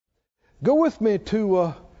Go with me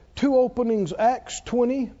to two openings, Acts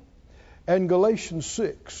 20 and Galatians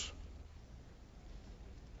 6.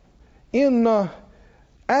 In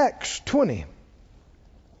Acts 20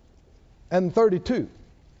 and 32,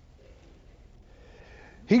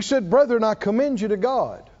 he said, "Brethren, I commend you to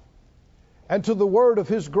God and to the word of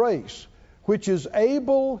his grace, which is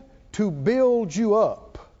able to build you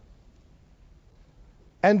up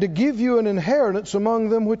and to give you an inheritance among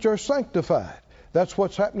them which are sanctified." That's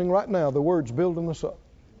what's happening right now. The word's building us up.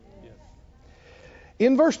 Yes.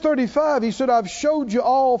 In verse 35, he said, "I've showed you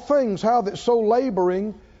all things, how that so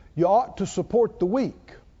laboring you ought to support the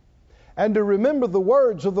weak, and to remember the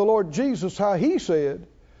words of the Lord Jesus, how he said,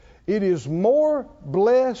 it is more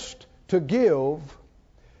blessed to give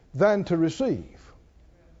than to receive."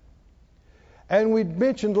 And we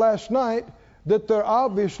mentioned last night that there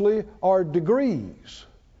obviously are degrees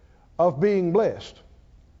of being blessed.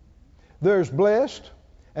 There's blessed,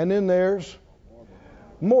 and then there's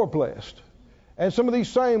more blessed. And some of these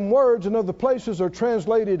same words in other places are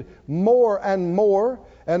translated more,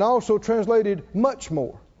 and also translated much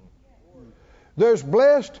more. There's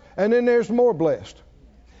blessed, and then there's more blessed.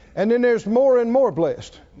 And then there's more and more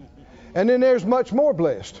blessed. And then there's much more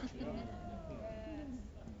blessed.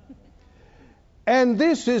 And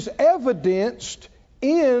this is evidenced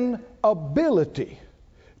in ability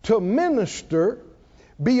to minister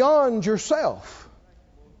beyond yourself,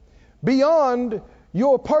 beyond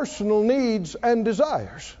your personal needs and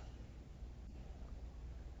desires.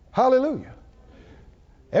 Hallelujah.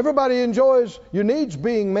 Everybody enjoys your needs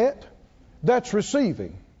being met. That's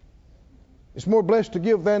receiving. It's more blessed to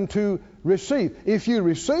give than to receive. If you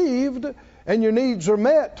received and your needs are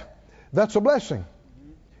met, that's a blessing.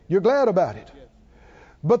 You're glad about it.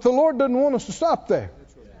 But the Lord doesn't want us to stop there.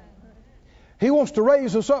 He wants to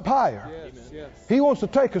raise us up higher. He wants to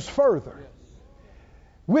take us further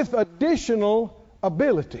with additional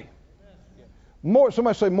ability. More,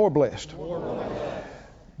 somebody say more blessed.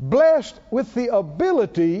 Blessed with the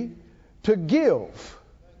ability to give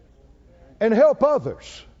and help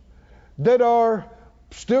others that are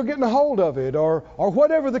still getting a hold of it, or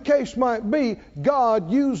whatever the case might be.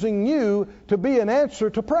 God using you to be an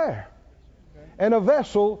answer to prayer and a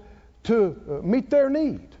vessel to meet their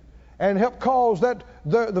need and help cause that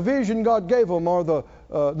the vision God gave them, or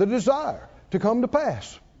the desire, to come to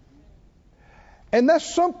pass. And that's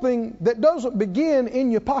something that doesn't begin in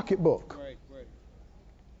your pocketbook.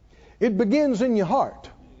 It begins in your heart.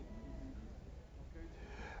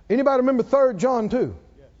 Anybody remember 3 John 2?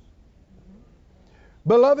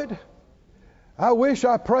 "Beloved, I wish,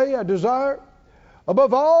 I pray, I desire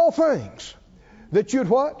above all things that you'd"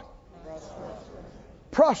 what?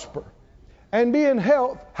 Prosper. And be in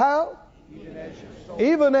health. How?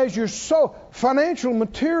 Even as your soul. Financial,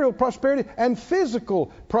 material prosperity and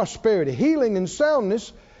physical prosperity. Healing and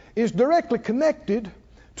soundness is directly connected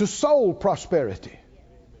to soul prosperity.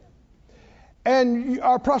 And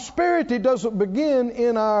our prosperity doesn't begin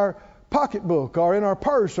in our pocketbook or in our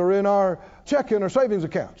purse or in our checking or savings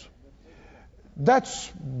accounts.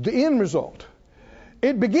 That's the end result.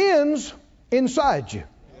 It begins inside you.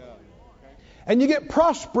 And you get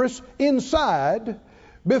prosperous inside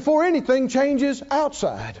before anything changes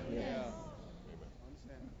outside.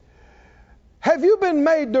 Have you been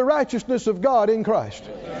made the righteousness of God in Christ?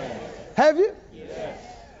 Have you?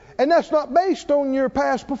 And that's not based on your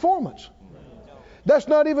past performance. That's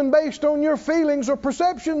not even based on your feelings or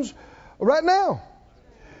perceptions right now.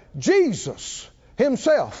 Jesus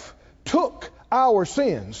himself took our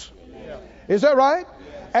sins. Is that right?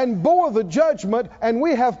 And bore the judgment, and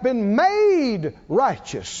we have been made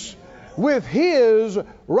righteous with his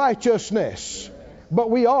righteousness. But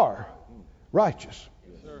we are righteous.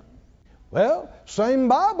 Well, same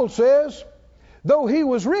Bible says, though he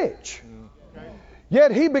was rich,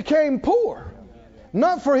 yet he became poor.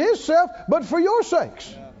 Not for himself, but for your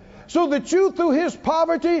sakes. So that you through his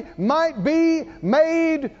poverty might be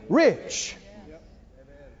made rich.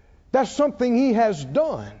 That's something he has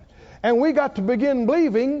done. And we got to begin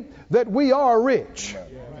believing that we are rich.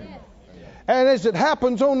 And as it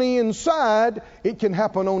happens on the inside, it can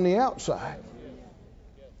happen on the outside.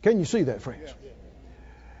 Can you see that, friends?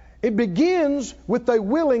 It begins with a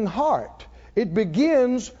willing heart. It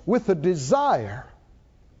begins with a desire.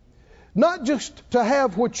 Not just to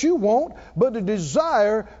have what you want, but a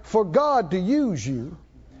desire for God to use you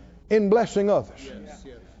in blessing others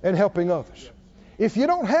and helping others. If you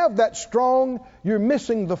don't have that strong, you're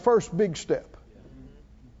missing the first big step.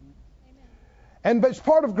 And it's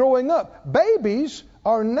part of growing up. Babies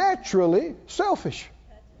are naturally selfish.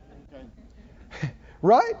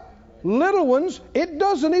 Right? Little ones, it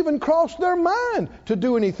doesn't even cross their mind to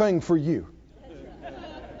do anything for you.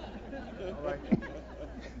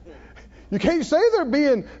 You can't say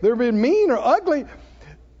they're being mean or ugly.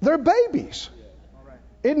 They're babies.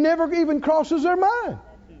 It never even crosses their mind.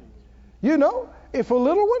 You know, if a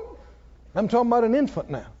little one, I'm talking about an infant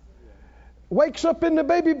now, wakes up in the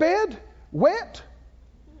baby bed wet,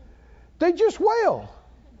 they just wail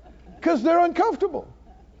because they're uncomfortable.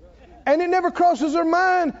 And it never crosses their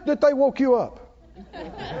mind that they woke you up.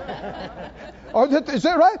 Is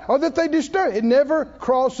that right? Or that they disturbed. It never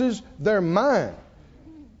crosses their mind.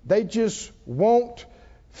 They just want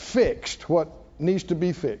fixed what needs to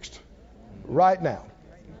be fixed right now.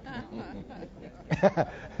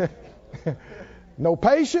 No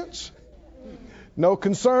patience, no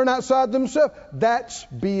concern outside themselves. That's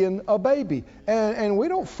being a baby. And we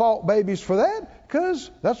don't fault babies for that, because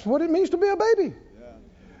that's what it means to be a baby.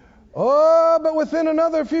 Oh, but within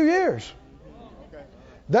another few years,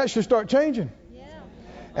 that should start changing.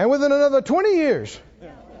 And within another 20 years,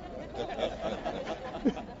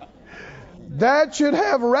 that should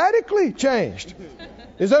have radically changed.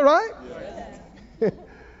 Is that right?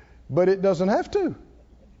 But it doesn't have to.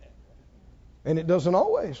 And it doesn't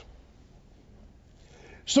always.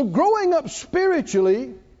 So growing up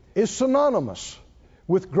spiritually is synonymous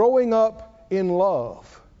with growing up in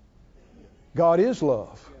love. God is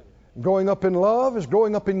love. Growing up in love is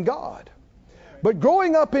growing up in God. But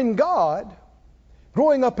growing up in God,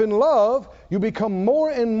 growing up in love, you become more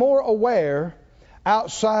and more aware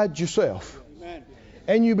outside yourself. Amen.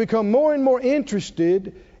 And you become more and more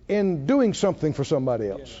interested in doing something for somebody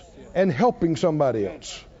else and helping somebody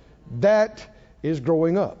else. That is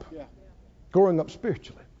growing up. Growing up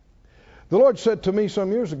spiritually. The Lord said to me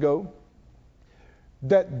some years ago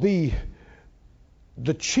that the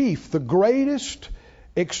chief, the greatest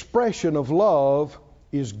expression of love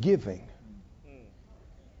is giving.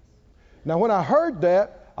 Now, when I heard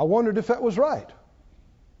that, I wondered if that was right.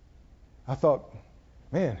 I thought,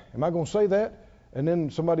 man, am I going to say that? And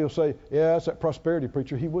then somebody will say, yeah, that's that prosperity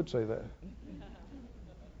preacher. He would say that.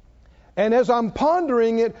 And as I'm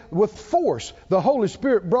pondering it with force, the Holy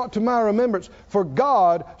Spirit brought to my remembrance, for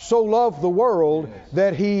God so loved the world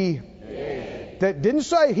that that didn't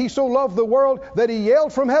say He so loved the world that He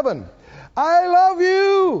yelled from heaven, I love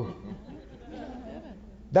you.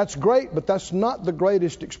 That's great, but that's not the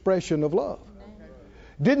greatest expression of love.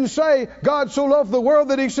 Didn't say God so loved the world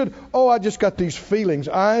that He said, oh, I just got these feelings.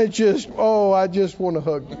 I just want to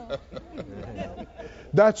hug you.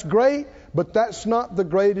 That's great, but that's not the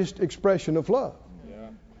greatest expression of love.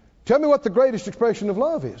 Tell me what the greatest expression of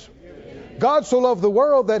love is. God so loved the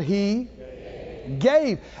world that He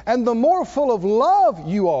gave. And the more full of love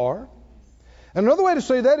you are, and another way to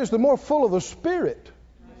say that is the more full of the Spirit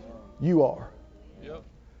you are.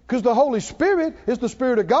 Because the Holy Spirit is the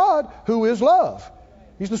Spirit of God who is love.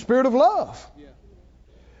 He's the Spirit of love.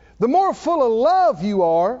 The more full of love you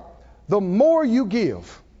are, the more you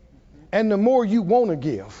give. And the more you want to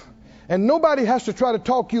give. And nobody has to try to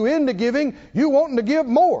talk you into giving. You wanting to give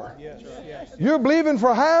more. You're believing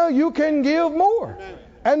for how you can give more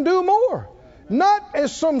and do more. Not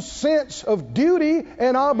as some sense of duty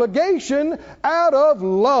and obligation, out of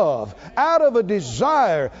love, out of a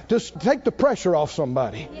desire to take the pressure off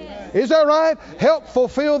somebody. Is that right? Help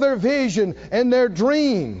fulfill their vision and their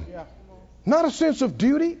dream. Not a sense of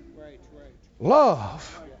duty.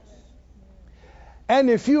 Love. And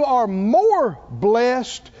if you are more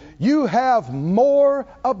blessed, you have more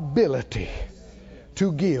ability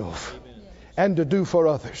to give and to do for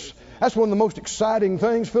others. That's one of the most exciting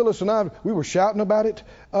things. Phyllis and I, we were shouting about it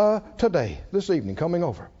this evening, coming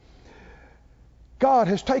over. God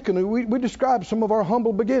has taken, we described some of our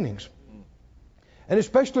humble beginnings. And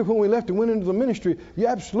especially when we left and went into the ministry,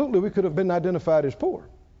 absolutely we could have been identified as poor.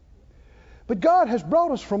 But God has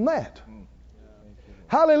brought us from that.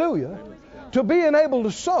 Hallelujah. To being able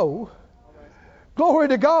to sow, glory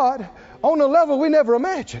to God, on a level we never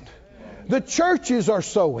imagined. The churches are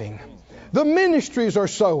sowing. The ministries are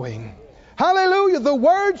sowing. Hallelujah. The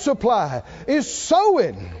word supply is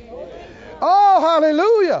sowing. Oh,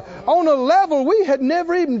 hallelujah. On a level we had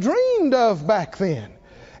never even dreamed of back then.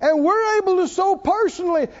 And we're able to sow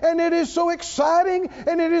personally. And it is so exciting.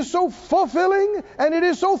 And it is so fulfilling. And it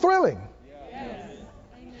is so thrilling. Yes.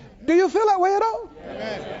 Do you feel that way at all?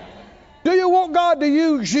 Yes. Do you want God to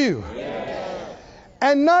use you? Yes.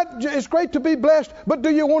 And not, it's great to be blessed, but do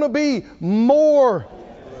you want to be more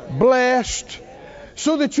blessed,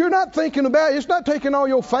 so that you're not thinking about, it's not taking all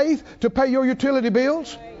your faith to pay your utility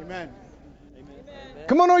bills. Amen.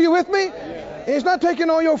 Come on, are you with me? It's not taking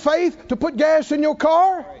all your faith to put gas in your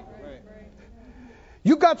car.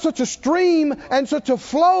 You got such a stream and such a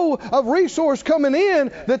flow of resource coming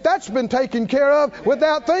in that's been taken care of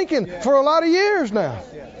without thinking for a lot of years now.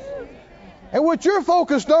 And what you're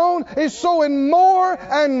focused on is sowing more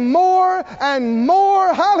and more and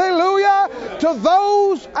more, hallelujah, to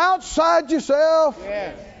those outside yourself.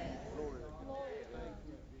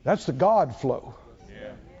 That's the God flow.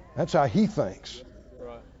 That's how He thinks.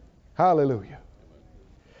 Hallelujah.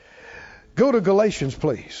 Go to Galatians,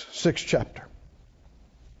 please, 6th chapter.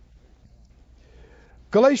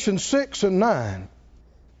 Galatians 6 and 9.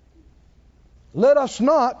 Let us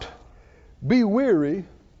not be weary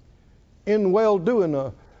in well-doing.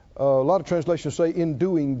 A lot of translations say in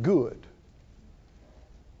doing good.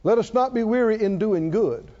 Let us not be weary in doing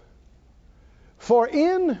good. For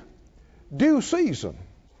in due season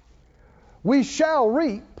we shall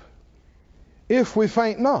reap if we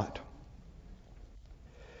faint not.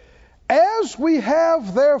 As we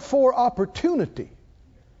have therefore opportunity,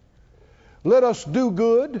 let us do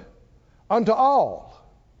good unto all,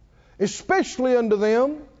 especially unto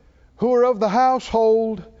them who are of the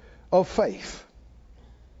household of faith.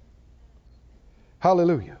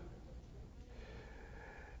 Hallelujah.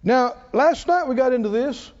 Now, last night we got into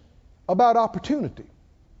this about opportunity.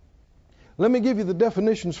 Let me give you the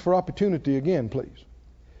definitions for opportunity again, please.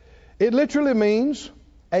 It literally means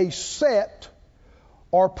a set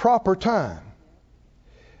or proper time.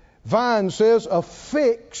 Vine says a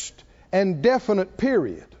fixed and definite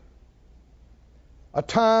period. A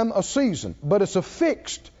time, a season. But it's a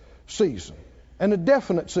fixed season and a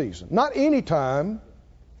definite season. Not any time,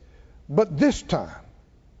 but this time.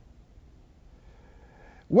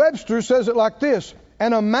 Webster says it like this: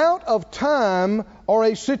 an amount of time or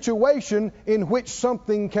a situation in which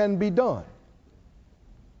something can be done.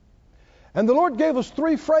 And the Lord gave us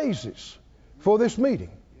 3 phrases for this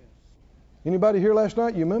meeting. Anybody here last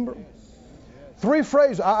night? You remember? 3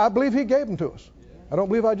 phrases. I believe He gave them to us. I don't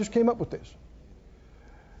believe I just came up with this.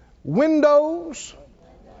 Windows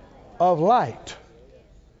of light.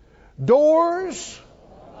 Doors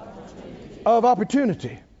of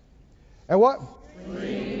opportunity. And what?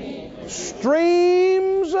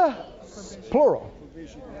 Streams, plural,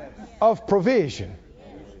 of provision.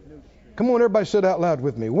 Come on, everybody say it out loud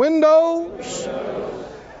with me. Windows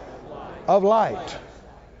of light.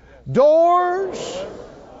 Doors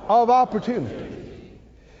of opportunity.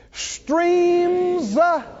 Streams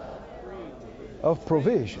of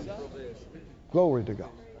provision. Glory to God.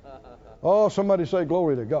 Oh, somebody say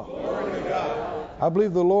glory to God. Glory to God. I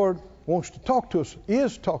believe the Lord wants to talk to us,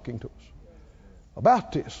 is talking to us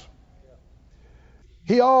about this.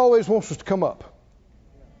 He always wants us to come up.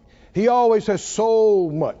 He always has so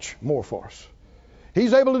much more for us.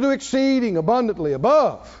 He's able to do exceeding abundantly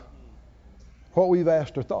above what we've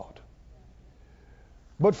asked or thought.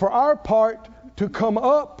 But for our part to come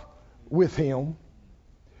up with Him,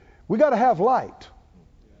 we got to have light.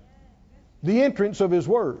 The entrance of His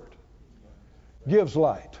Word gives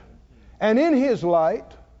light. And in His light,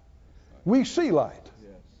 we see light.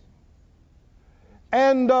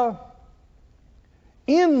 And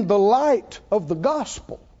in the light of the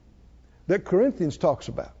gospel that Corinthians talks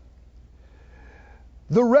about,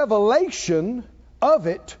 the revelation of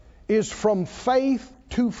it is from faith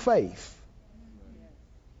to faith.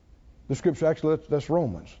 The scripture, actually, that's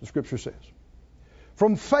Romans, the scripture says.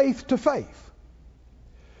 From faith to faith.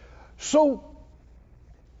 So,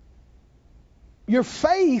 your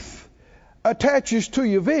faith attaches to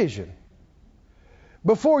your vision.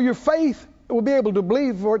 Before your faith will be able to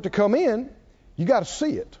believe for it to come in, you got to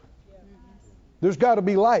see it. There's got to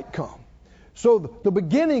be light come. So the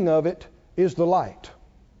beginning of it is the light.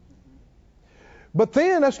 But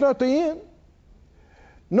then that's not the end.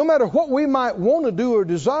 No matter what we might want to do or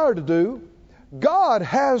desire to do, God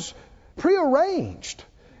has prearranged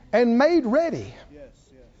and made ready,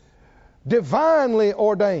 divinely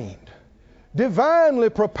ordained, divinely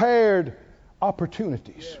prepared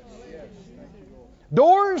opportunities.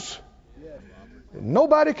 Doors that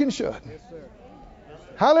nobody can shut.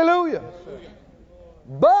 Hallelujah.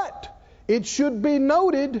 But it should be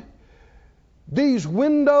noted, these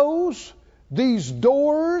windows, these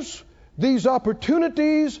doors, these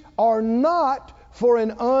opportunities are not for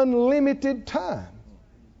an unlimited time.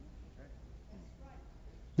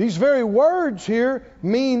 These very words here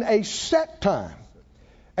mean a set time,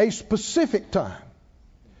 a specific time.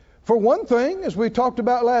 For one thing, as we talked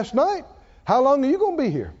about last night, how long are you going to be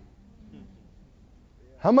here?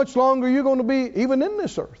 How much longer are you going to be even in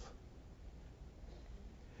this earth?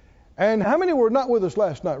 And how many were not with us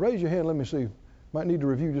last night? Raise your hand, let me see. Might need to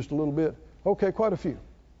review just a little bit. Okay, quite a few.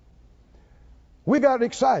 We got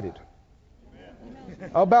excited.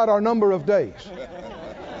 about our number of days.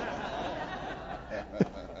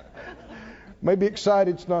 Maybe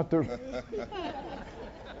excited's not the...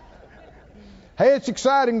 Hey, it's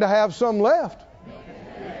exciting to have some left.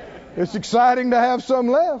 It's exciting to have some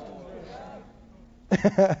left.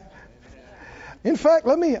 In fact,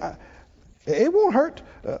 it won't hurt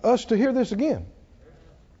us to hear this again.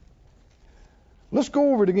 Let's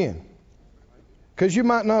go over it again, because you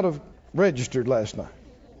might not have registered last night.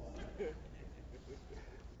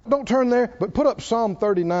 Don't turn there, but put up Psalm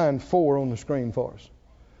 39:4 on the screen for us.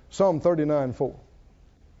 Psalm 39:4,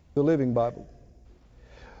 the Living Bible.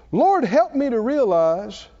 Lord, help me to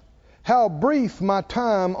realize how brief my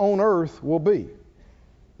time on earth will be.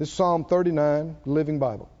 This is Psalm 39, Living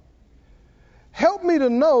Bible. Help me to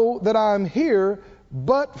know that I'm here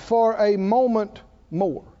but for a moment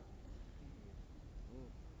more.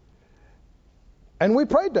 And we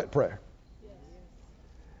prayed that prayer.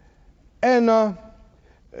 And the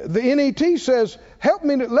NET says,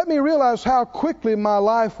 let me realize how quickly my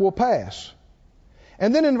life will pass.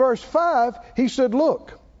 And then in verse 5, he said,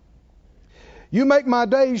 look, you make my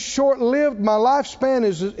days short-lived. My lifespan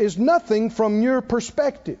is nothing from your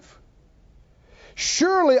perspective.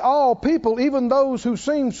 Surely all people, even those who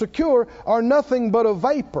seem secure, are nothing but a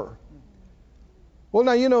vapor. Well,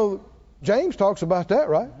 now, you know, James talks about that,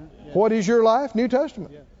 right? What is your life? New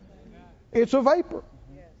Testament. It's a vapor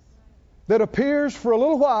that appears for a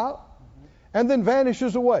little while and then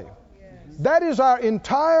vanishes away. That is our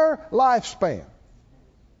entire lifespan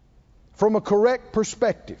from a correct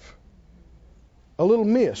perspective. A little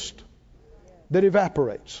mist that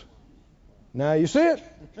evaporates. Now you see it.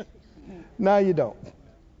 Now you don't.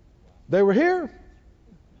 They were here.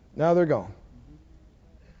 Now they're gone.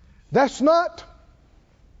 That's not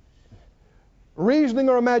reasoning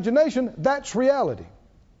or imagination. That's reality.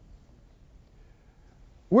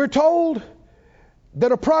 We're told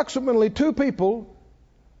that approximately 2 people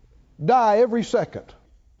die every second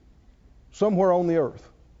somewhere on the earth.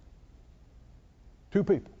 2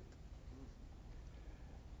 people.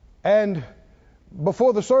 And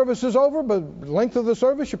before the service is over, but the length of the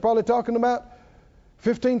service, you're probably talking about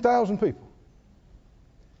 15,000 people.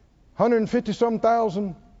 150-some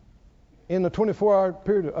thousand in the 24-hour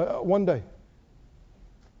period, one day.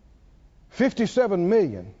 57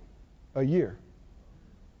 million a year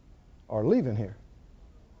are leaving here.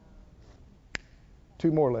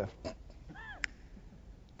 2 more left.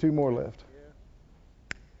 2 more left.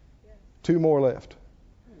 2 more left.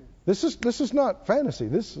 This is not fantasy.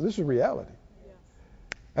 This is reality.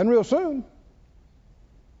 And real soon,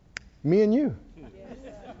 me and you.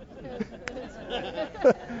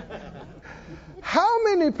 How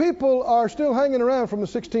many people are still hanging around from the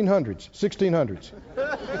 1600s?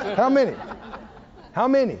 How many? How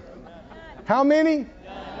many? How many?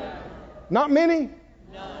 Not many?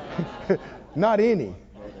 Not any.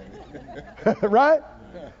 Right?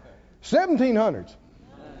 1700s.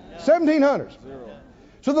 1700s.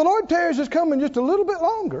 So the Lord tarries His coming just a little bit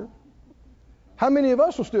longer. How many of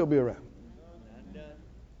us will still be around?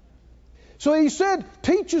 So He said,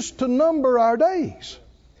 teach us to number our days.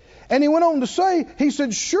 And He went on to say, He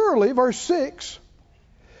said, surely, verse 6,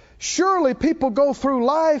 surely people go through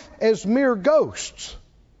life as mere ghosts.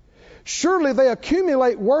 Surely they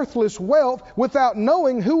accumulate worthless wealth without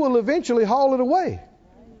knowing who will eventually haul it away.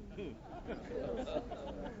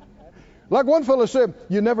 Like one fellow said,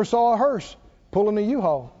 you never saw a hearse pulling a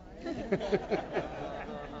U-Haul.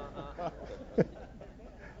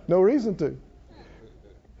 No reason to.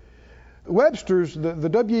 Webster's, the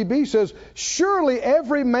W.E.B. says, surely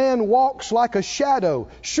every man walks like a shadow.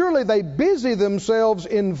 Surely they busy themselves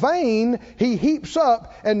in vain. He heaps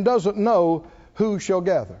up and doesn't know who shall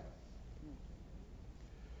gather.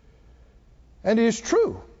 And it is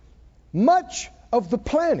true. Much of the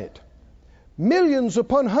planet, millions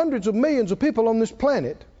upon hundreds of millions of people on this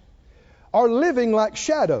planet, are living like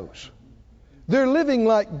shadows. They're living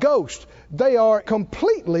like ghosts. They are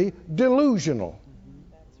completely delusional.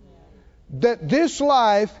 That this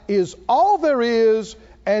life is all there is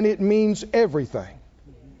and it means everything.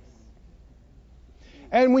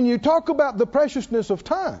 And when you talk about the preciousness of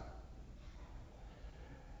time,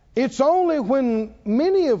 it's only when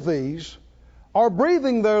many of these are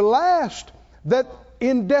breathing their last that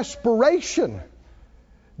in desperation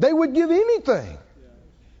they would give anything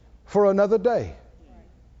for another day.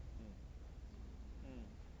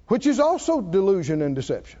 Which is also delusion and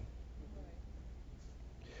deception.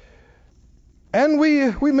 And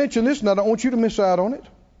we mentioned this, and I don't want you to miss out on it.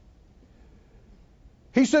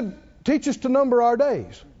 He said, teach us to number our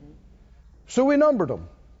days. So we numbered them.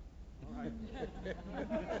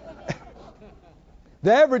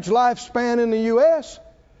 The average lifespan in the U.S.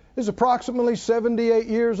 is approximately 78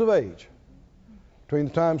 years of age. Between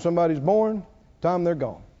the time somebody's born, the time they're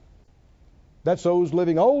gone. That's those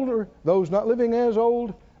living older, those not living as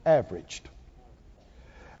old, averaged.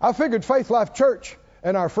 I figured Faith Life Church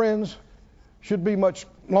and our friends should be much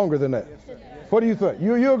longer than that. What do you think?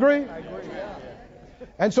 You agree? I agree.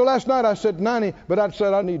 And so last night I said 90, but I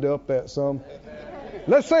said I need to up that some.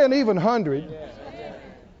 Let's say an even 100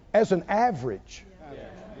 as an average.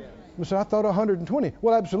 I said, I thought 120.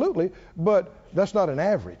 Well, absolutely, but that's not an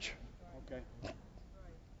average.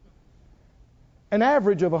 An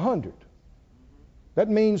average of 100. That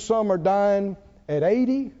means some are dying at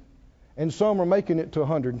 80 and some are making it to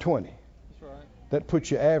 120. That's right. That puts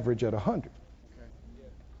you average at 100.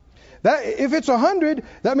 That, if it's 100,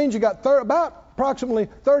 that means you got about approximately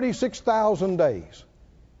 36,000 days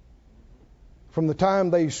from the time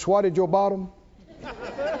they swatted your bottom.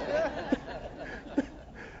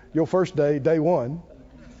 Your first day, day one.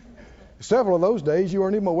 Several of those days you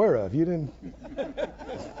weren't even aware of. You didn't.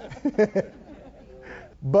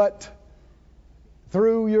 But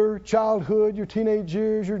through your childhood, your teenage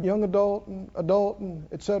years, your young adult, and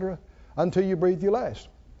etc., until you breathe your last.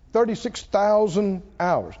 36,000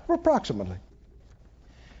 hours, approximately.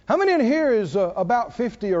 How many in here is about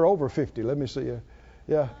 50 or over 50? Let me see.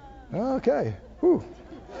 Yeah. Okay. Whew.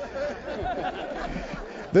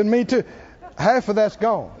 Then me too. Half of that's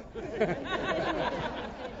gone.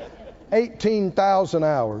 18,000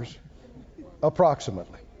 hours,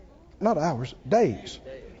 approximately. Not hours, days.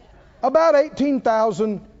 About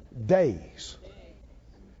 18,000 days.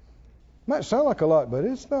 Might sound like a lot, but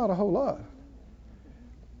it's not a whole lot.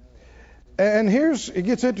 And it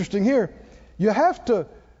gets interesting here. You have to,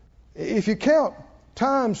 if you count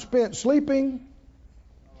time spent sleeping,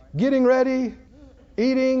 getting ready,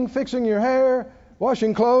 eating, fixing your hair,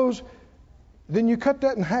 washing clothes, then you cut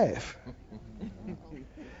that in half.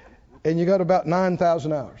 And you got about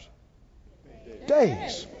 9,000 hours.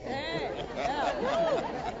 Days.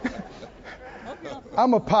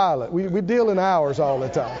 I'm a pilot. We deal in hours all the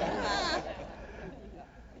time.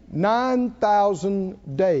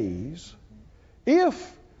 9,000 days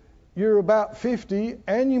if you're about 50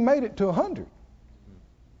 and you made it to 100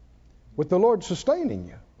 with the Lord sustaining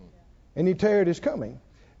you and He tarried His coming.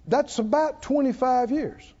 That's about 25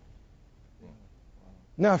 years.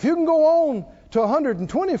 Now, if you can go on to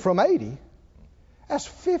 120 from 80, that's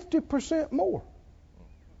 50% more.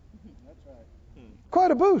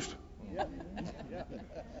 Quite a boost.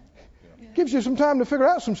 Gives you some time to figure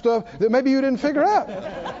out some stuff that maybe you didn't figure out.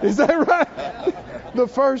 Is that right? The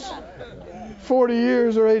first 40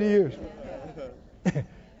 years or 80 years.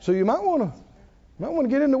 So you might want to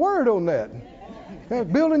get in the Word on that.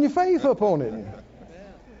 Building your faith up on it.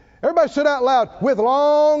 Everybody say out loud, with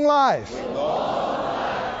long life.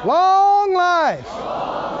 Long life.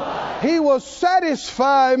 He will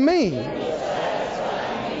satisfy me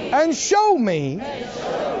and show me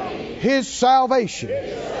His salvation.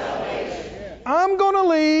 I'm going to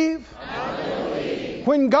leave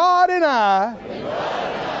when God and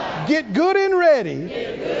I get good and ready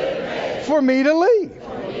for me to leave.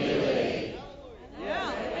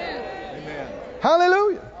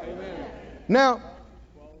 Hallelujah. Now,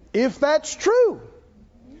 if that's true,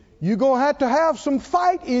 you're going to have some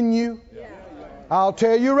fight in you. I'll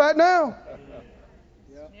tell you right now.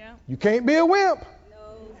 You can't be a wimp.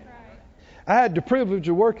 I had the privilege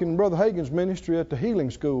of working in Brother Hagin's ministry at the healing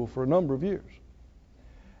school for a number of years.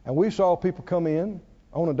 And we saw people come in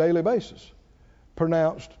on a daily basis,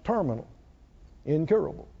 pronounced terminal,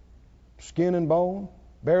 incurable, skin and bone,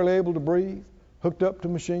 barely able to breathe, hooked up to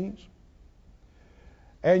machines.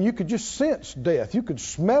 And you could just sense death. You could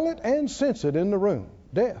smell it and sense it in the room,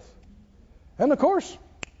 death. And of course,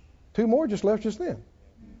 2 more just left just then.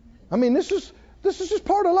 I mean, this is just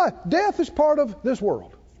part of life. Death is part of this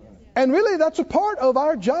world. And really, that's a part of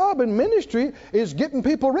our job in ministry is getting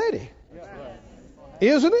people ready.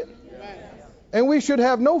 Isn't it? And we should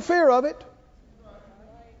have no fear of it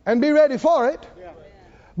and be ready for it.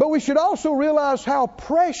 But we should also realize how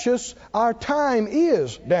precious our time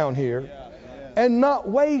is down here and not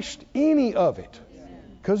waste any of it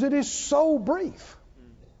because it is so brief.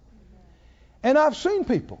 And I've seen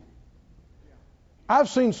people. I've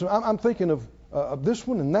seen some, I'm thinking of this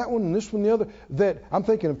one and that one and this one and the other, that I'm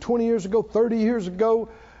thinking of 20 years ago, 30 years ago,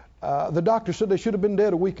 the doctor said they should have been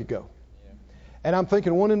dead a week ago. And I'm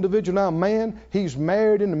thinking one individual now, man, he's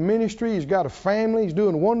married in the ministry, he's got a family, he's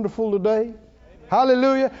doing wonderful today.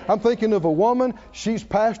 Hallelujah. I'm thinking of a woman, she's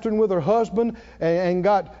pastoring with her husband and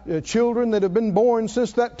got children that have been born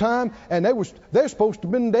since that time, and they're supposed to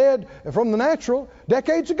have been dead from the natural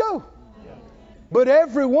decades ago. But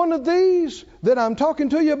every one of these that I'm talking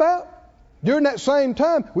to you about, during that same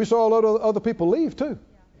time, we saw a lot of other people leave too.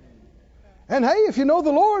 And hey, if you know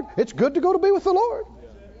the Lord, it's good to go to be with the Lord.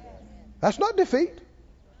 That's not defeat.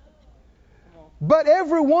 But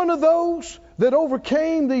every one of those that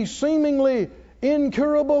overcame these seemingly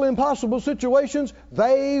incurable, impossible situations,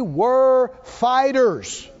 they were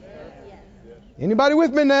fighters. Anybody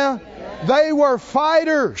with me now? They were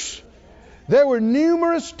fighters. There were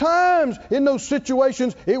numerous times in those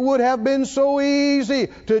situations it would have been so easy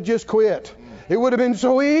to just quit. It would have been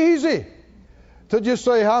so easy to just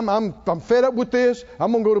say, I'm fed up with this.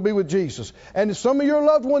 I'm going to go to be with Jesus. And if some of your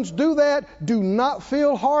loved ones do that, do not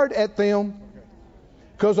feel hard at them.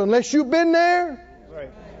 Because unless you've been there,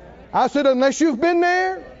 I said unless you've been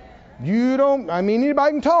there,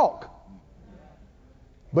 anybody can talk.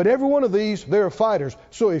 But every one of these, they're fighters.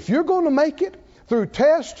 So if you're going to make it through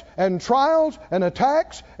tests and trials and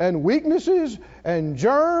attacks and weaknesses and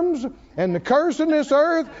germs and the curse in this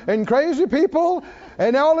earth and crazy people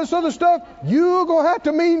and all this other stuff, you're going to have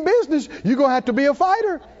to mean business. You're going to have to be a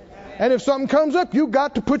fighter. And if something comes up, you've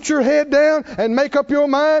got to put your head down and make up your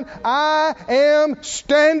mind. I am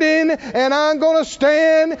standing, and I'm going to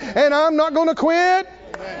stand, and I'm not going to quit.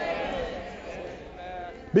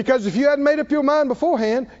 Because if you hadn't made up your mind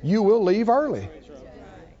beforehand, you will leave early.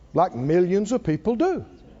 Like millions of people do.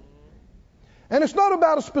 And it's not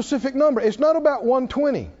about a specific number. It's not about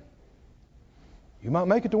 120. You might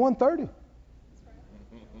make it to 130.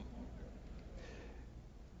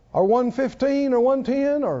 Or 115 or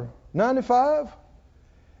 110 or 95.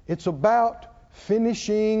 It's about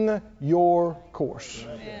finishing your course.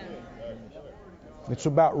 It's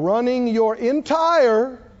about running your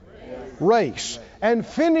entire race and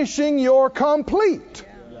finishing your complete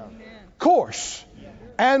course.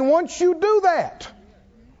 And once you do that,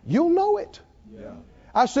 you'll know it.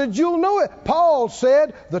 I said, you'll know it. Paul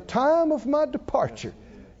said, the time of my departure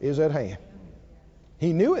is at hand.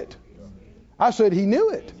 He knew it. I said, he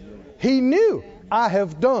knew it. He knew I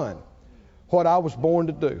have done what I was born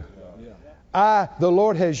to do. The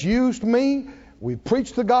Lord has used me. We've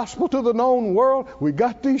preached the gospel to the known world. We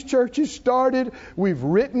got these churches started. We've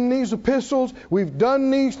written these epistles. We've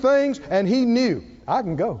done these things. And he knew I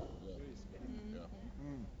can go.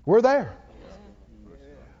 We're there.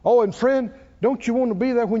 Oh, and friend, don't you want to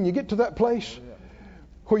be there when you get to that place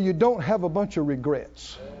where you don't have a bunch of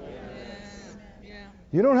regrets?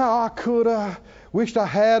 You know how I could have, wished I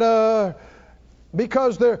had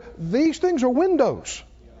because these things are windows.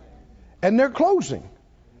 And they're closing.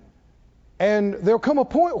 And there'll come a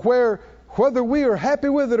point where whether we are happy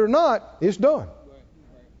with it or not, it's done.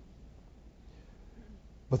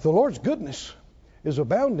 But the Lord's goodness is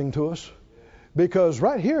abounding to us because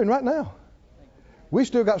right here and right now, we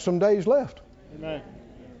still got some days left. Amen.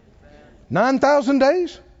 9,000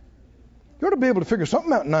 days? You ought to be able to figure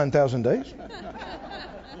something out in 9,000 days.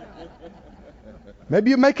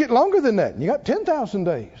 Maybe you make it longer than that. You got 10,000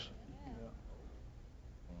 days.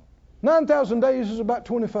 9,000 days is about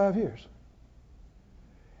 25 years.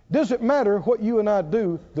 Does it matter what you and I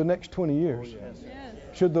do the next 20 years?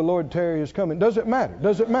 Should the Lord tarry his coming? Does it matter?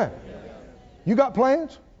 Does it matter? You got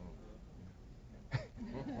plans?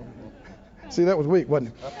 See, that was weak,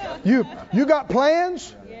 wasn't it? You got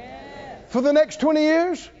plans for the next 20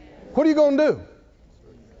 years? What are you going to do?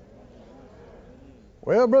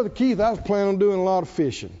 Well, Brother Keith, I was planning on doing a lot of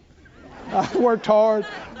fishing. I worked hard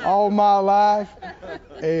all my life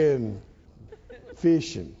and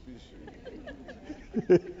fishing.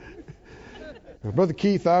 Brother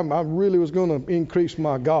Keith, I really was going to increase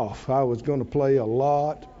my golf. I was going to play a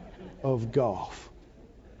lot of golf.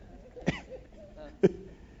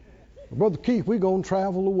 Brother Keith, we're going to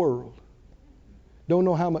travel the world. Don't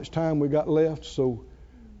know how much time we got left, so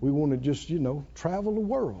we want to just, travel the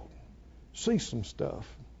world. See some stuff.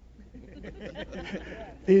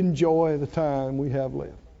 Enjoy the time we have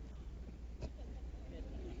left.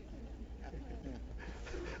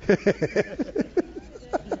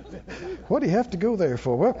 What do you have to go there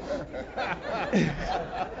for? Well,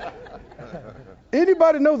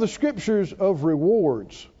 anybody know the scriptures of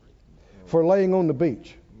rewards for laying on the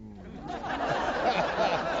beach?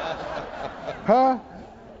 Huh?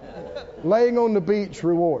 Laying on the beach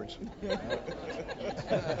rewards.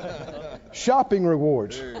 Shopping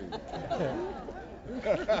rewards.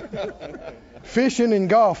 Fishing and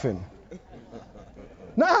golfing.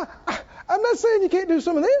 Now, I'm not saying you can't do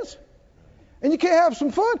some of this. And you can't have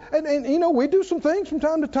some fun. And we do some things from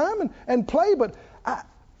time to time and play. But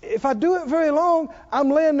if I do it very long,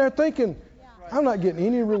 I'm laying there thinking, I'm not getting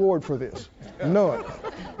any reward for this. None.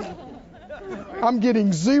 I'm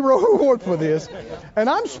getting zero reward for this. And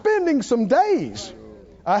I'm spending some days.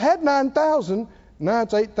 I had 9,000. Now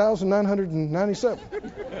it's 8,997.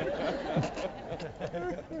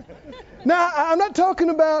 Now, I'm not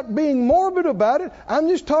talking about being morbid about it. I'm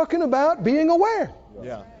just talking about being aware.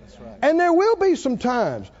 Yeah, that's right. And there will be some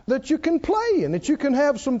times that you can play and that you can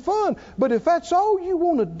have some fun. But if that's all you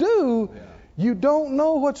want to do, you don't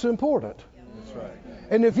know what's important. That's right.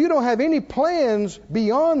 And if you don't have any plans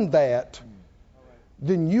beyond that,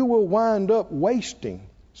 then you will wind up wasting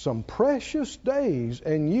some precious days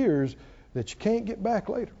and years that you can't get back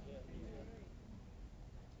later.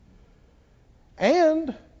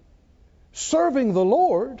 And serving the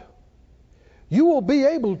Lord, you will be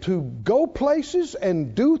able to go places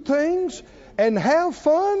and do things and have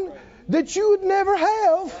fun that you would never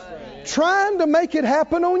have trying to make it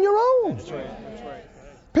happen on your own. That's right. That's right.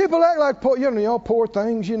 People act like, y'all poor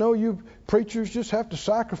things, you preachers just have to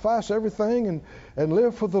sacrifice everything and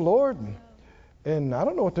live for the Lord. And I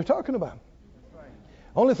don't know what they're talking about.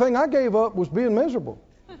 Only thing I gave up was being miserable.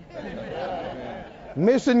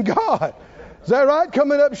 Missing God. Is that right?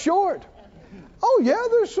 Coming up short. Oh yeah,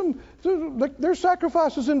 there's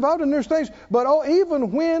sacrifices involved and there's things, but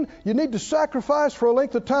even when you need to sacrifice for a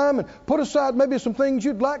length of time and put aside maybe some things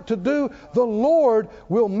you'd like to do, the Lord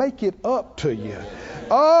will make it up to you.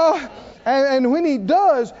 And when He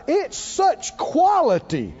does, it's such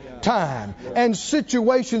quality time and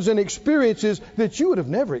situations and experiences that you would have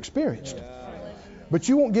never experienced. But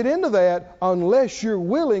you won't get into that unless you're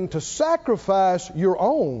willing to sacrifice your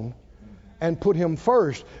own and put Him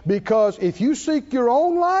first. Because if you seek your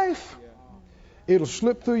own life, it'll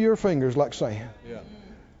slip through your fingers like sand.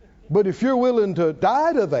 But if you're willing to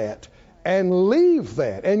die to that and leave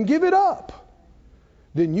that and give it up,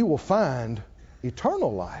 then you will find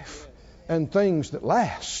eternal life and things that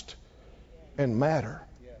last and matter.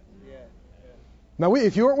 Now,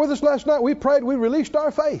 if you weren't with us last night, we prayed, we released our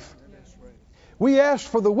faith. We asked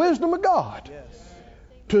for the wisdom of God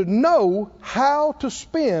to know how to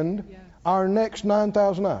spend our next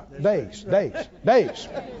 9,000 hours.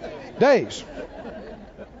 Days.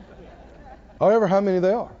 However, how many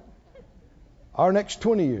they are. Our next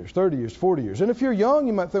 20 years, 30 years, 40 years. And if you're young,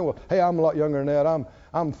 you might think, well, hey, I'm a lot younger than that.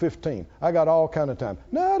 I'm 15. I got all kind of time.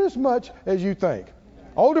 Not as much as you think.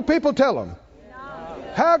 Older people, tell them.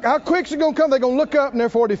 How quick's it going to come? They're going to look up and they're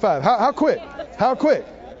 45. How quick? How quick?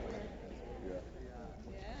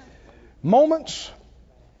 Moments,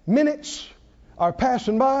 minutes are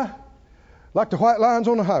passing by like the white lines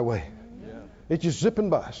on the highway. It's just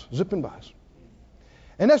zipping by us.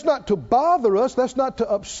 And that's not to bother us. That's not to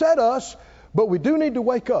upset us. But we do need to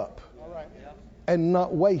wake up and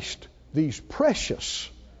not waste these precious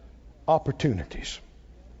opportunities.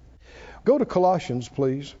 Go to Colossians,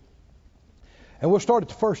 please. And we'll start at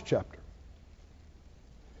the first chapter.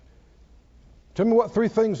 Tell me what three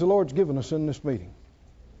things the Lord's given us in this meeting.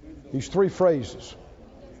 These three phrases.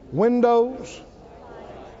 Windows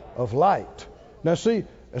of light. Now see,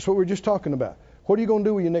 that's what we're just talking about. What are you going to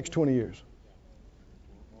do with your next 20 years?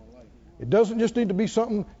 It doesn't just need to be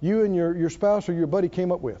something you and your spouse or your buddy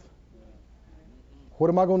came up with. What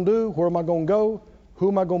am I going to do? Where am I going to go? Who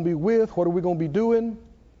am I going to be with? What are we going to be doing?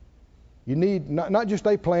 You need not just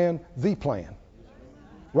a plan, the plan.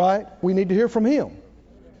 Right? We need to hear from Him.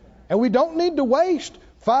 And we don't need to waste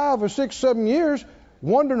 5 or 6, 7 years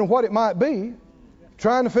wondering what it might be,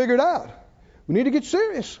 trying to figure it out. We need to get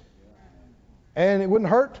serious. And it wouldn't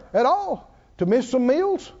hurt at all to miss some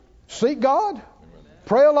meals, seek God,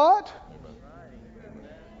 pray a lot,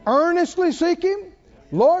 earnestly seek Him.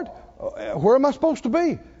 Lord, where am I supposed to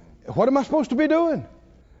be? What am I supposed to be doing?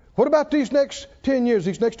 What about these next 10 years,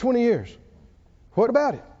 these next 20 years? What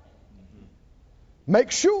about it?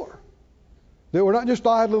 Make sure that we're not just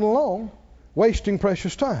idling along, wasting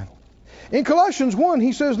precious time. In Colossians 1,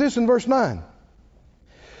 he says this in verse 9.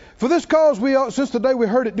 For this cause we ought, since the day we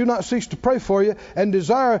heard it, do not cease to pray for you and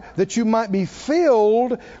desire that you might be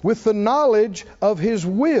filled with the knowledge of His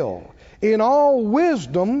will in all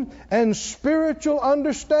wisdom and spiritual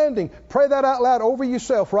understanding. Pray that out loud over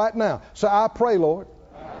yourself right now. Say, I pray, Lord,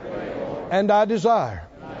 and I desire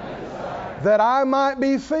that I might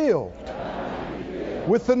be filled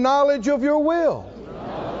with the knowledge of your will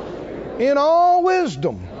in all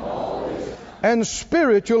wisdom and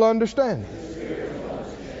spiritual understanding.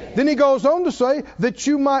 Then he goes on to say that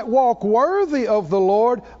you might walk worthy of the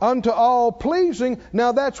Lord unto all pleasing.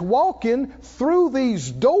 Now that's walking through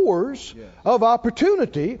these doors of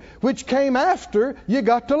opportunity which came after you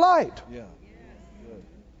got to light.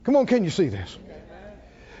 Come on, can you see this?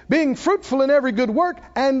 Being fruitful in every good work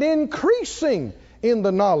and increasing in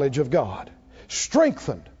the knowledge of God.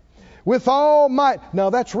 Strengthened With all might. Now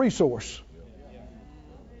that's resource.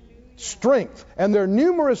 Strength. And there are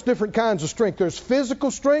numerous different kinds of strength. There's physical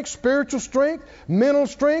strength, spiritual strength, mental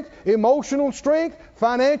strength, emotional strength,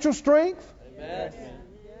 financial strength. Amen.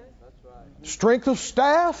 Strength of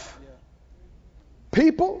staff.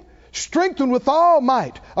 People. Strengthened with all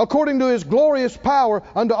might, according to His glorious power,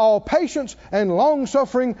 unto all patience and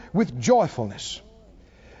long-suffering with joyfulness.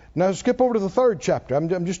 Now skip over to the 3rd chapter.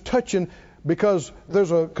 I'm just touching because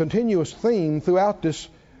there's a continuous theme throughout this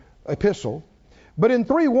epistle. But in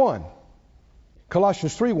 3:1,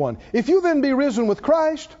 Colossians 3:1, if you then be risen with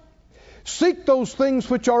Christ, seek those things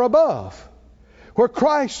which are above, where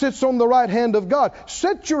Christ sits on the right hand of God.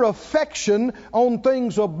 Set your affection on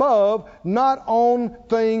things above, not on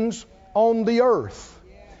things on the earth.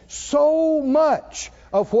 So much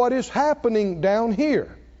of what is happening down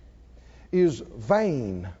here is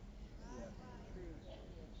vain.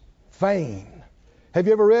 Vain. Have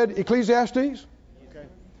you ever read Ecclesiastes?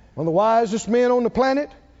 One of the wisest men on the planet.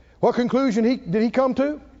 What conclusion did he come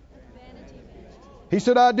to? He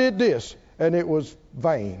said, I did this, and it was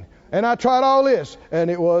vain. And I tried all this, and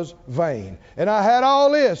it was vain. And I had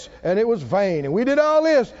all this, and it was vain. And we did all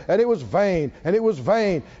this, and it was vain. And it was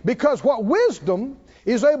vain. Because what wisdom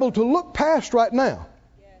is able to look past right now.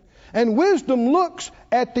 And wisdom looks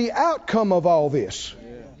at the outcome of all this.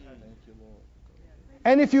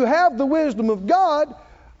 And if you have the wisdom of God,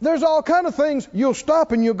 there's all kind of things you'll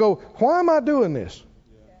stop and you'll go, why am I doing this?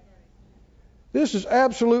 This is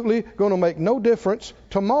absolutely going to make no difference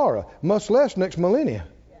tomorrow, much less next millennia.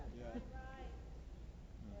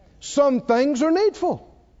 Some things are needful,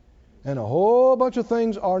 and a whole bunch of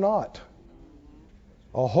things are not.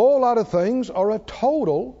 A whole lot of things are a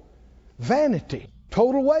total vanity,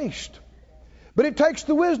 total waste. But it takes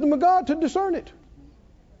the wisdom of God to discern it.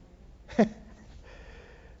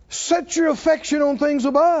 Set your affection on things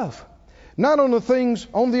above, not on the things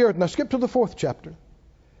on the earth. Now skip to the 4th chapter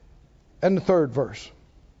and the 3rd verse.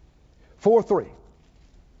 4:3.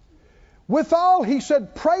 Withal, he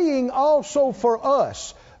said, praying also for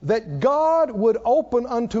us, that God would open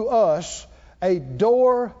unto us a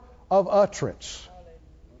door of utterance.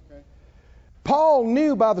 Paul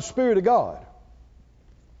knew by the Spirit of God,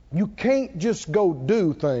 you can't just go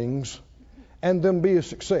do things and them be a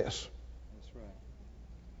success.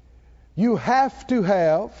 You have to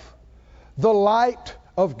have the light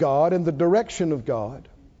of God and the direction of God.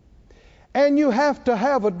 And you have to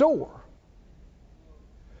have a door.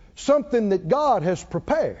 Something that God has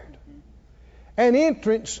prepared. An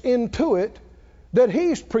entrance into it that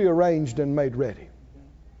He's prearranged and made ready.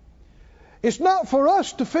 It's not for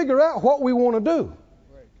us to figure out what we want to do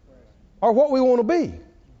or what we want to be.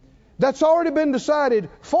 That's already been decided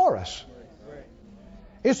for us.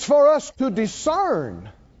 It's for us to discern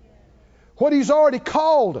what He's already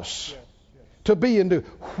called us to be and do,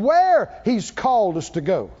 where He's called us to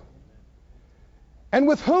go, and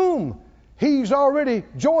with whom He's already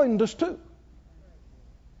joined us to.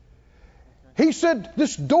 He said,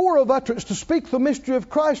 this door of utterance to speak the mystery of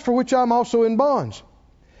Christ, for which I'm also in bonds,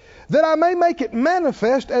 that I may make it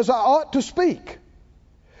manifest as I ought to speak.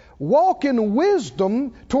 Walk in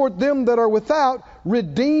wisdom toward them that are without,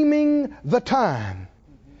 redeeming the time.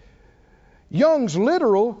 Young's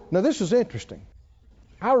literal, now this is interesting.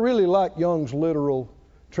 I really like Young's literal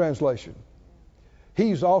translation.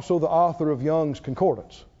 He's also the author of Young's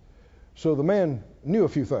Concordance. So the man knew a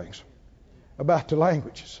few things about the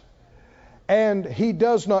languages. And he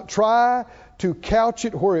does not try to couch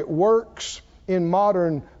it where it works in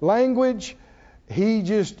modern language. He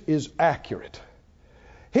just is accurate.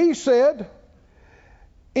 He said,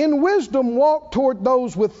 in wisdom walk toward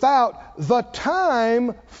those without, the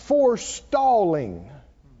time forestalling.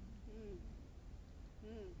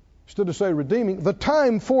 Instead of say redeeming, the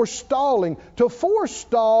time forestalling. To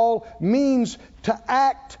forestall means to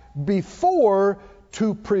act before,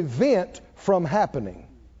 to prevent from happening.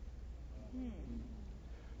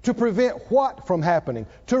 To prevent what from happening?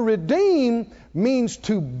 To redeem means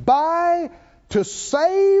to buy, to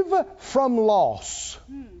save from loss.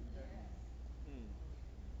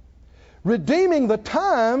 Redeeming the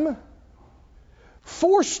time,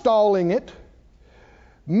 forestalling it,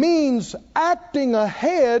 means acting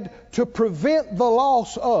ahead to prevent the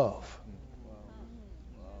loss of.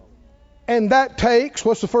 And that takes,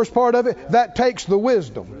 what's the first part of it? That takes the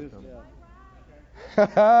wisdom.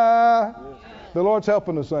 The Lord's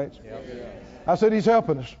helping us, saints. I said He's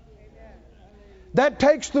helping us. That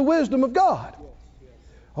takes the wisdom of God.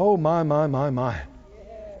 Oh, my.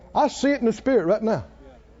 I see it in the Spirit right now.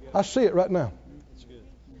 I see it right now.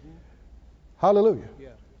 Hallelujah.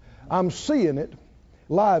 I'm seeing it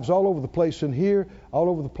lives all over the place in here, all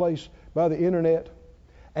over the place by the internet.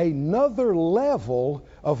 Another level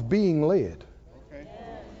of being led.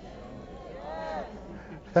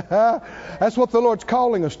 That's what the Lord's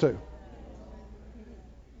calling us to.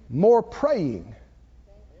 More praying.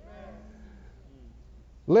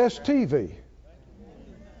 Less TV.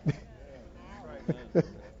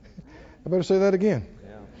 I better say that again.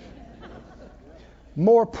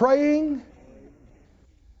 More praying,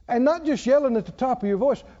 and not just yelling at the top of your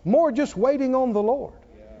voice. More just waiting on the Lord.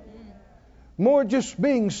 More just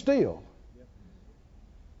being still.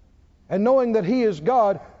 And knowing that He is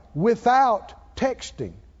God without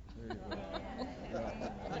texting.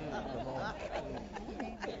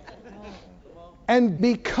 And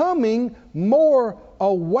becoming more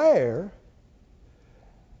aware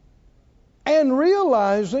and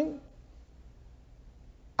realizing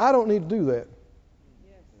I don't need to do that.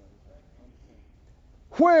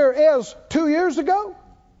 Whereas 2 years ago,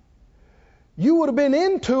 you would have been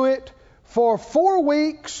into it for 4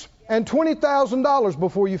 weeks and $20,000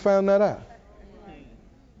 before you found that out.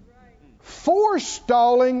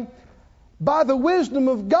 Forestalling by the wisdom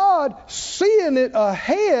of God, seeing it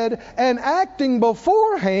ahead and acting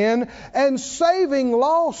beforehand and saving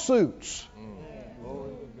lawsuits.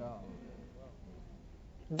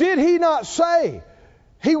 Did He not say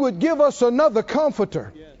He would give us another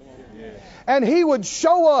comforter? And He would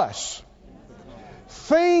show us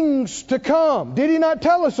things to come. Did He not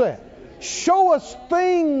tell us that? Show us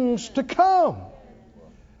things to come.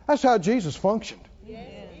 That's how Jesus functioned.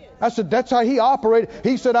 That's how He operated.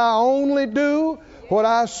 He said, I only do what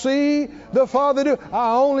I see the Father do.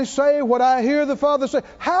 I only say what I hear the Father say.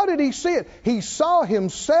 How did He see it? He saw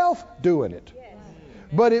Himself doing it.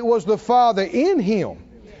 But it was the Father in Him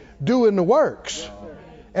doing the works.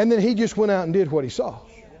 And then He just went out and did what He saw.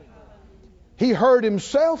 He heard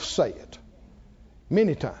Himself say it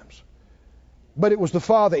many times. But it was the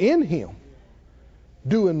Father in Him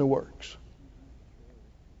doing the works.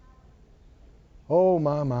 Oh,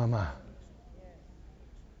 my.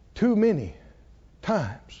 Too many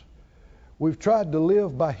times we've tried to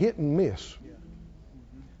live by hit and miss.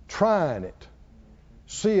 Trying it.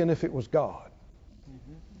 Seeing if it was God.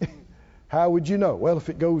 How would you know? Well, if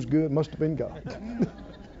it goes good, it must have been God.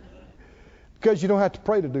 Because you don't have to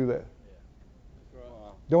pray to do that.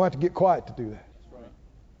 Don't have to get quiet to do that.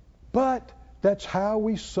 But that's how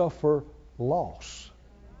we suffer loss.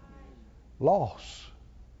 Loss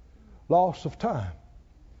of time.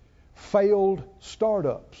 Failed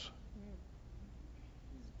startups.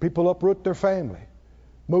 People uproot their family.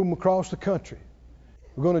 Move them across the country.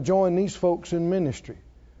 We're going to join these folks in ministry.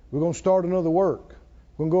 We're going to start another work.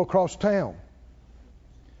 We're going to go across town.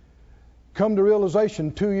 Come to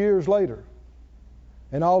realization 2 years later,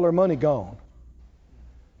 and all their money gone.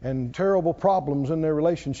 And terrible problems in their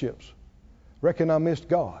relationships. Reckon I missed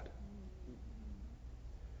God.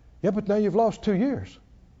 Yeah, but now you've lost 2 years.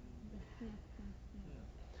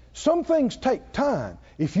 Some things take time.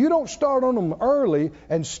 If you don't start on them early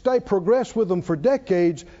and progress with them for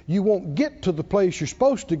decades, you won't get to the place you're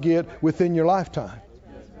supposed to get within your lifetime.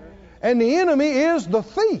 And the enemy is the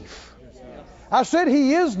thief. I said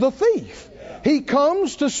he is the thief. He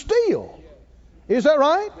comes to steal. Is that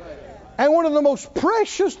right? And one of the most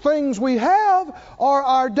precious things we have are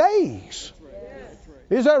our days.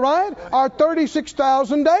 Is that right? Our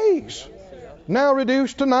 36,000 days. Now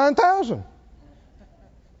reduced to 9,000.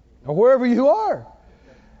 Or wherever you are.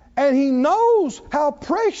 And he knows how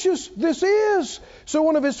precious this is. So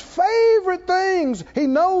one of his favorite things, he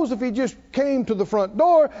knows if he just came to the front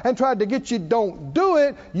door and tried to get you, don't do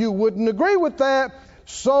it, you wouldn't agree with that.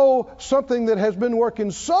 So something that has been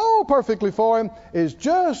working so perfectly for him is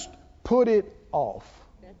just put it off.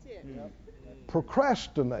 That's it.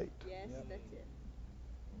 Procrastinate. Yes, that's it.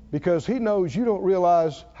 Because he knows you don't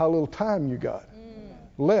realize how little time you got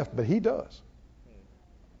left, but he does.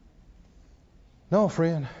 No,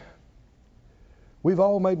 friend. We've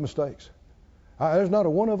all made mistakes. There's not a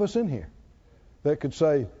one of us in here that could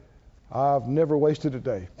say, I've never wasted a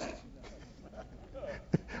day.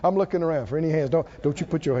 I'm looking around for any hands. Don't you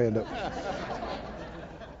put your hand up.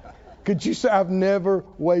 Could you say, I've never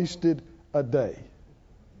wasted a day?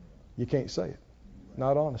 You can't say it.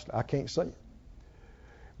 Not honestly. I can't say it.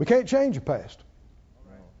 We can't change the past.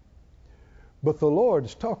 But the Lord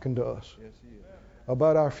is talking to us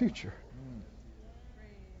about our future.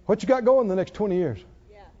 What you got going the next 20 years?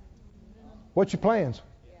 What's your plans?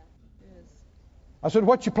 I said,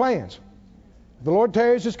 what's your plans? The Lord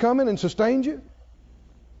tarries His coming and sustains you.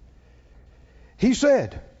 He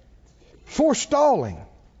said, forestalling.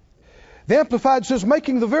 The Amplified says,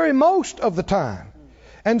 making the very most of the time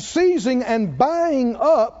and seizing and buying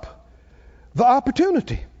up the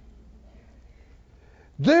opportunity.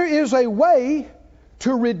 There is a way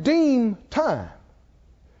to redeem time.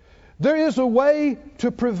 There is a way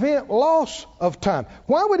to prevent loss of time.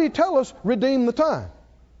 Why would he tell us redeem the time?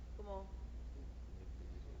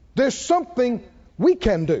 There's something we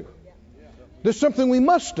can do. There's something we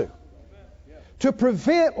must do to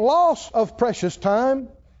prevent loss of precious time.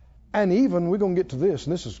 And even, we're going to get to this,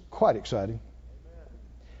 and this is quite exciting,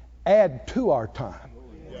 add to our time.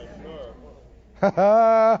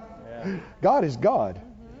 God is God.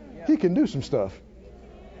 He can do some stuff.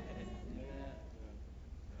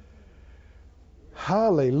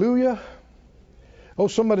 Hallelujah. Oh,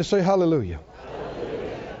 somebody say hallelujah.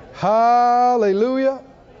 Hallelujah.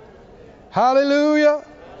 Hallelujah.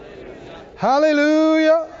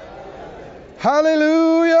 Hallelujah.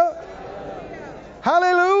 Hallelujah.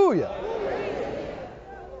 Hallelujah.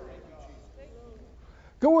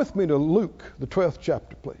 Go with me to Luke, the 12th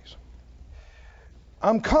chapter, please.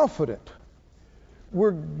 I'm confident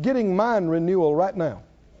we're getting mind renewal right now.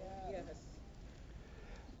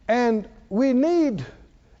 And we need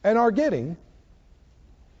and are getting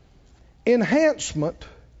enhancement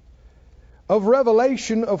of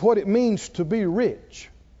revelation of what it means to be rich.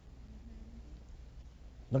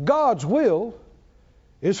 Now, God's will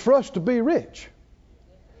is for us to be rich.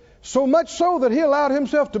 So much so that he allowed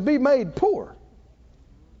himself to be made poor.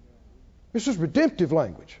 This is redemptive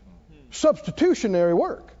language. Substitutionary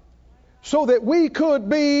work. So that we could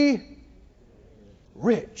be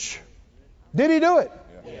rich. Did he do it?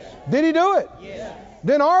 Yes. Did he do it? Yes.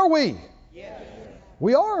 Then are we? Yes.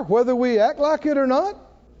 We are, whether we act like it or not.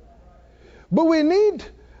 But we need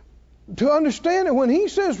to understand that when he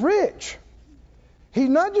says rich, he's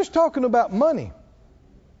not just talking about money.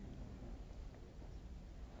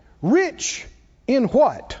 Rich in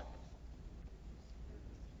what?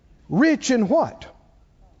 Rich in what?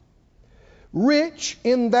 Rich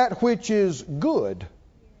in that which is good.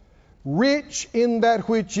 Rich in that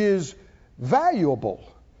which is valuable.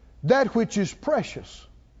 That which is precious.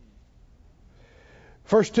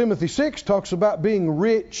 1 Timothy 6 talks about being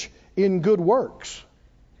rich in good works.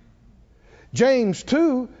 James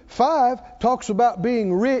 2:5 talks about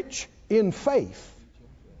being rich in faith.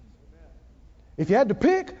 If you had to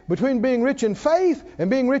pick between being rich in faith and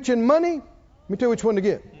being rich in money, let me tell you which one to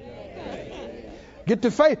get. Get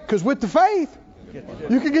to faith, because with the faith,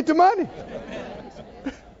 you can get to money.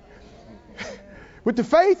 With the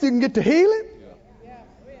faith, you can get to healing.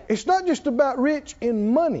 It's not just about rich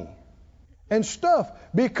in money and stuff,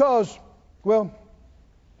 because, well,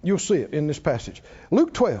 you'll see it in this passage.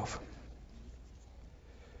 Luke 12.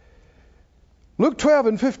 Luke 12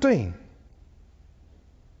 and 15.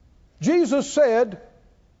 Jesus said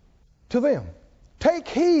to them, take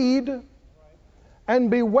heed and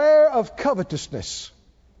beware of covetousness.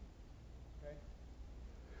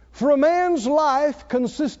 For a man's life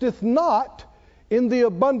consisteth not in the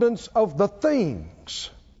abundance of the things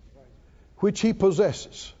which he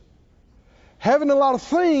possesses. Having a lot of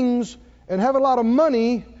things and having a lot of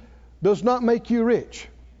money does not make you rich.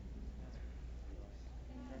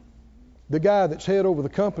 The guy that's head over the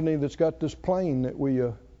company that's got this plane that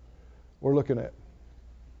we're looking at.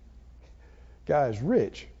 Guy is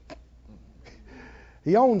rich.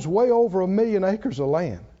 He owns way over 1 million acres of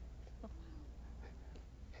land.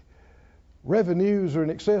 Revenues are in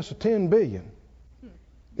excess of 10 billion.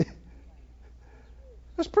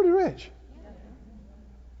 That's pretty rich.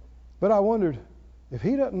 But I wondered, if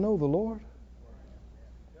he doesn't know the Lord,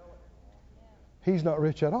 he's not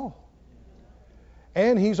rich at all.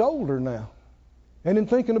 And he's older now. And in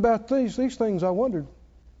thinking about these things, I wondered,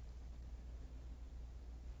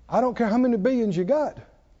 I don't care how many billions you got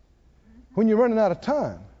when you're running out of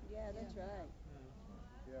time. Yeah, that's right.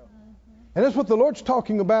 And that's what the Lord's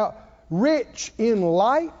talking about. Rich in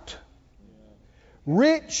light,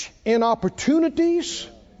 rich in opportunities,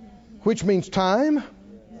 which means time,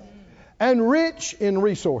 and rich in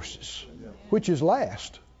resources, which is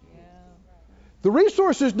last. The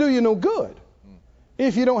resources do you no good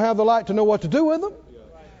if you don't have the light to know what to do with them,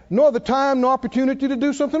 nor the time, nor opportunity to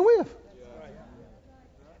do something with.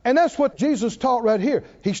 And that's what Jesus taught right here.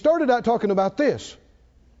 He started out talking about this.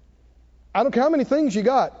 I don't care how many things you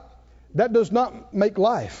got, that does not make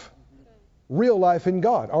life, real life in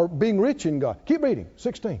God, or being rich in God. Keep reading,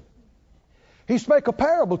 16. He spake a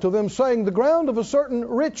parable to them, saying, the ground of a certain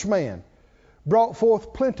rich man brought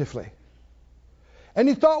forth plentifully. And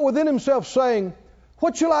he thought within himself, saying,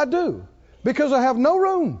 what shall I do? Because I have no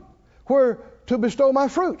room where to bestow my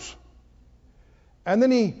fruits. And then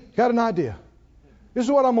he got an idea. This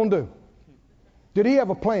is what I'm going to do. Did he have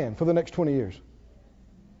a plan for the next 20 years?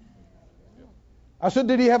 I said,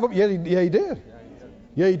 did he have a... Yeah, he did.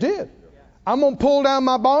 Yeah, he did. I'm going to pull down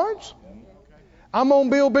my barns. I'm going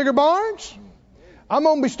to build bigger barns. I'm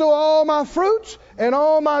going to bestow all my fruits and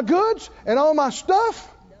all my goods and all my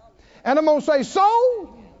stuff. And I'm going to say,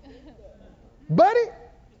 so, buddy,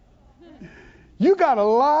 you got a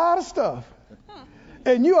lot of stuff.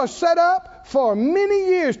 And you are set up for many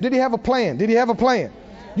years. Did he have a plan? Did he have a plan?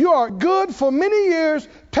 You are good for many years.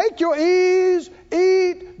 Take your ease,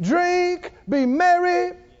 eat, drink, be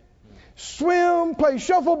merry, swim, play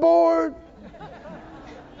shuffleboard.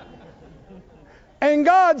 And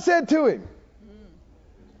God said to him,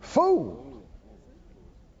 fool.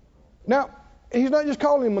 Now, he's not just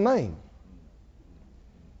calling him a name.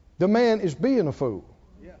 The man is being a fool.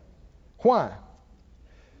 Why?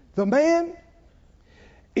 The man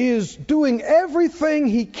is doing everything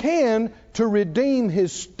he can to redeem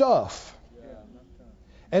his stuff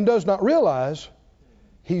and does not realize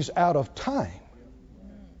he's out of time.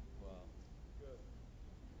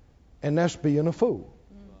 And that's being a fool.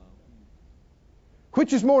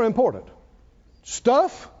 Which is more important?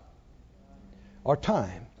 Stuff or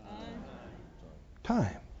time?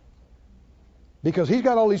 Time. Because he's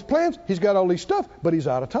got all these plans, he's got all these stuff, but he's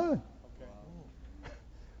out of time.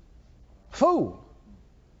 Fool.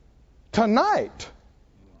 Tonight.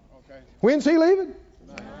 When's he leaving?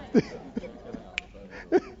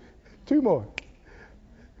 Two more.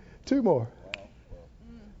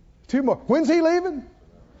 When's he leaving?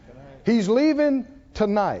 He's leaving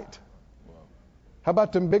tonight. How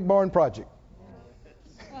about them big barn project?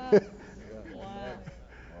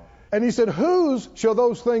 And he said, whose shall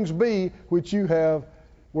those things be which you have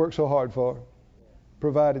worked so hard for,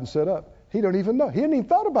 provided and set up? He don't even know. He hadn't even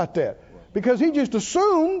thought about that because he just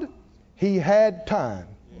assumed he had time.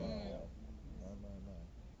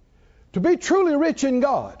 To be truly rich in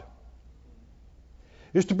God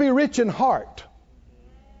is to be rich in heart.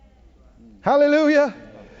 Hallelujah.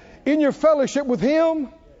 In your fellowship with Him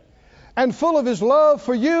and full of His love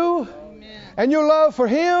for you and your love for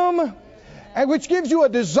Him, and which gives you a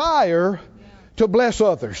desire to bless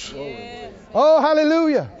others. Oh,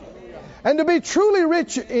 hallelujah. And to be truly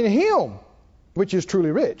rich in Him, which is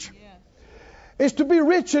truly rich, is to be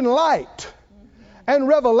rich in light and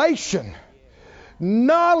revelation,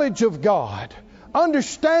 knowledge of God,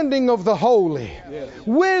 understanding of the holy,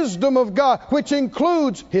 wisdom of God, which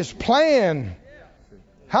includes His plan.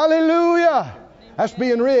 Hallelujah. That's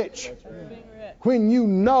being rich. When you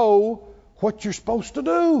know what you're supposed to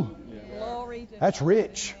do. That's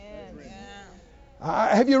rich.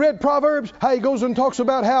 Have you read Proverbs? How he goes and talks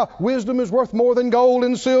about how wisdom is worth more than gold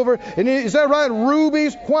and silver. And is that right?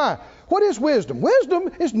 Rubies. Why? What is wisdom?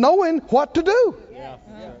 Wisdom is knowing what to do.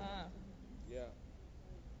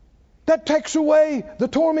 That takes away the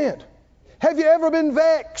torment. Have you ever been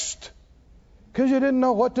vexed because you didn't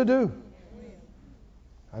know what to do?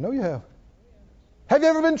 I know you have. Have you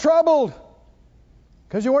ever been troubled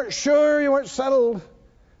because you weren't sure, you weren't settled?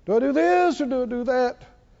 Do I do this or do I do that?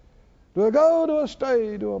 Do I go? Do I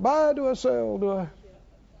stay? Do I buy? Do I sell? Do I...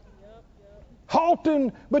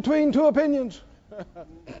 Halting between two opinions.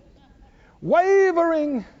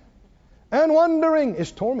 Wavering and wondering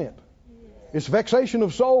is torment. It's vexation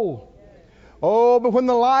of soul. Oh, but when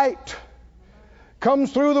the light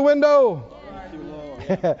comes through the window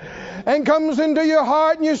and comes into your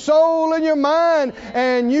heart and your soul and your mind,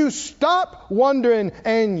 and you stop wondering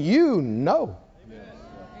and you know.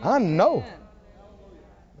 I know.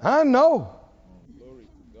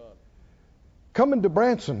 Coming to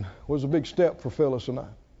Branson was a big step for Phyllis and I.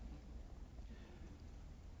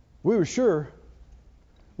 We were sure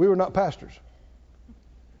we were not pastors.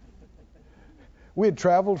 We had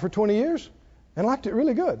traveled for 20 years and liked it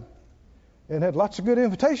really good and had lots of good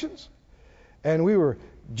invitations. And we were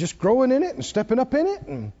just growing in it and stepping up in it.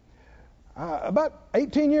 And about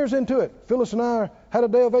 18 years into it, Phyllis and I had a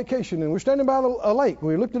day of vacation, and we were standing by a lake.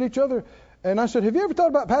 We looked at each other, and I said, have you ever thought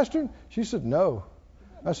about pastoring? She said, no.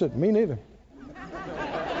 I said, me neither.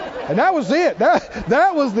 And that was it.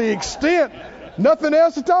 That was the extent. Nothing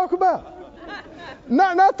else to talk about.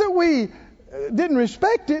 Not that we didn't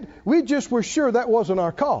respect it. We just were sure that wasn't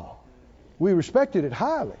our call. We respected it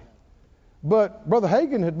highly. But Brother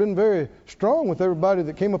Hagin had been very strong with everybody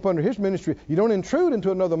that came up under his ministry. You don't intrude into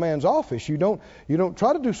another man's office. You don't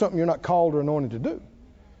try to do something you're not called or anointed to do.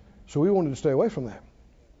 So we wanted to stay away from that.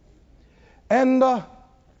 And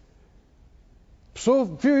so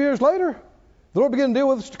a few years later, the Lord began to deal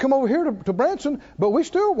with us to come over here to Branson, but we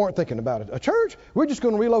still weren't thinking about it. A church, we're just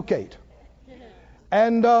going to relocate.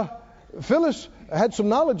 And Phyllis had some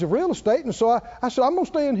knowledge of real estate. And so I said, I'm going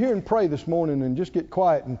to stay in here and pray this morning and just get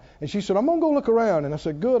quiet. And she said, I'm going to go look around. And I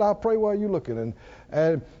said, good, I'll pray while you're looking.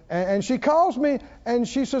 And she calls me and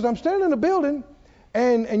she says, I'm standing in a building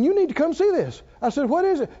and you need to come see this. I said, what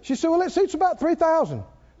is it? She said, well, it seats about 3,000.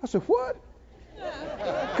 I said, what?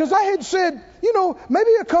 Because I had said, maybe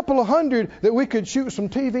a couple of hundred that we could shoot some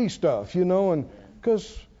TV stuff, and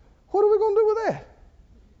because what are we going to do with that?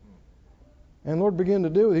 And the Lord began to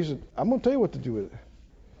do it. He said, I'm going to tell you what to do with it.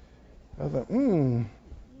 I thought, And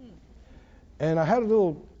I had a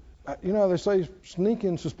little, how they say,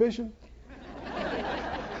 sneaking suspicion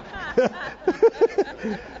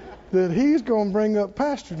that he's going to bring up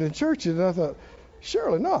pastoring in churches. And I thought,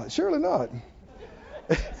 surely not.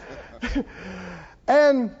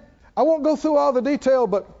 And I won't go through all the detail,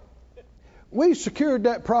 but we secured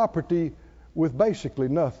that property with basically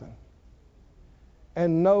nothing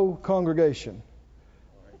and no congregation,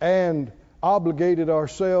 and obligated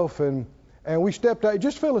ourselves, and we stepped out.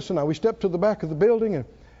 Just Phyllis and I, we stepped to the back of the building, and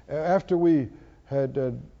after we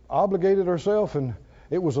had obligated ourselves, and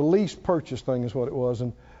it was a lease purchase thing is what it was,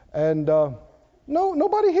 and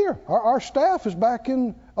nobody here. Our staff is back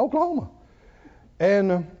in Oklahoma,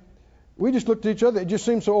 and we just looked at each other. It just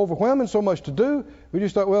seemed so overwhelming, so much to do. We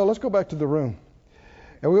just thought, well, let's go back to the room.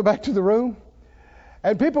 And we went back to the room.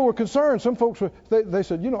 And people were concerned. Some folks they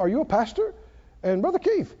said, are you a pastor? And Brother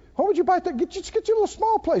Keith, why would you buy that? Get you a little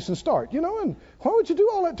small place and start, and why would you do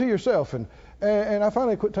all that to yourself? And I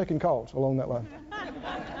finally quit taking calls along that line.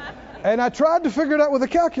 And I tried to figure it out with a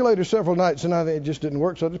calculator several nights, and it just didn't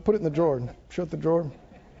work. So I just put it in the drawer and shut the drawer.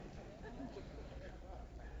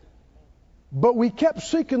 But we kept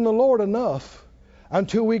seeking the Lord enough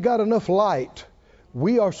until we got enough light.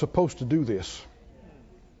 We are supposed to do this.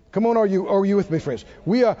 Come on, are you with me, friends?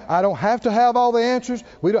 I don't have to have all the answers.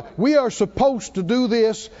 We are supposed to do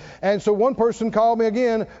this. And so one person called me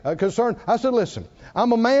again, concerned. I said, listen,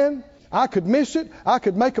 I'm a man. I could miss it. I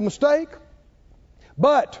could make a mistake.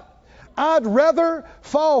 But I'd rather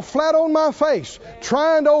fall flat on my face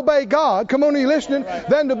trying to obey God, come on, are you listening,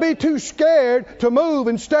 than to be too scared to move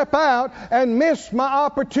and step out and miss my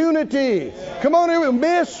opportunity. Come on,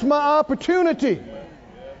 miss my opportunity.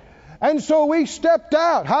 And so we stepped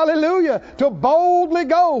out, hallelujah, to boldly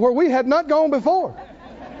go where we had not gone before.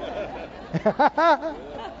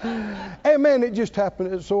 Amen. It just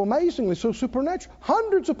happened so amazingly, so supernatural.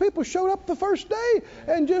 Hundreds of people showed up the first day,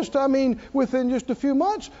 and within just a few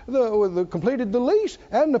months, they completed the lease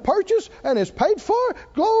and the purchase, and it's paid for.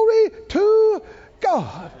 Glory to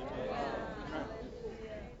God.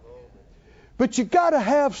 But you got to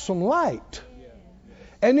have some light,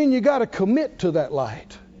 and then you got to commit to that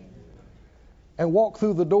light and walk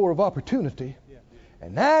through the door of opportunity,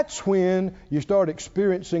 and that's when you start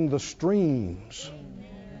experiencing the streams.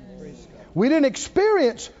 We didn't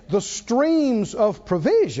experience the streams of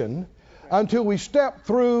provision until we stepped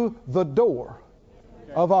through the door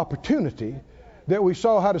of opportunity that we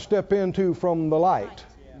saw how to step into from the light.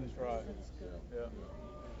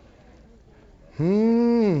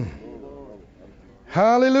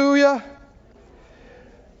 Hallelujah.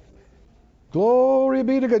 Glory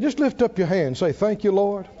be to God. Just lift up your hand. Say, thank you,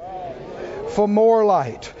 Lord, for more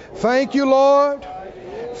light. Thank you, Lord.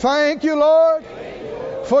 Thank you, Lord,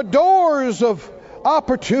 for doors of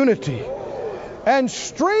opportunity and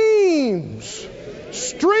streams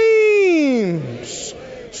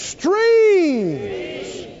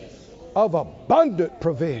of abundant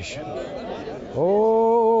provision.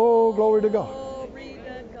 Oh, glory to God.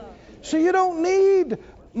 See, you don't need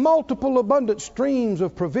multiple abundant streams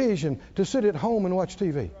of provision to sit at home and watch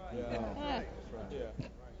TV.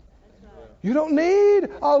 You don't need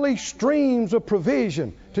all these streams of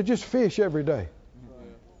provision to just fish every day.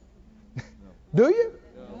 Do you?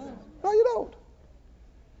 No, you don't.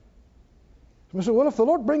 I said, well, if the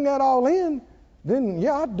Lord bring that all in, then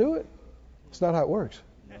yeah, I'd do it. That's not how it works.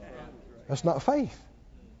 That's not faith.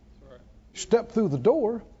 Step through the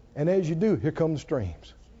door, and as you do, here come the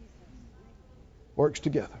streams. Works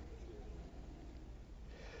together.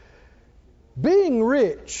 Being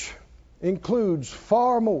rich includes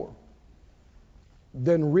far more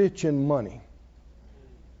than rich in money,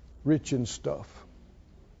 rich in stuff.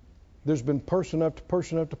 There's been person after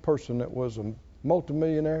person after person that was a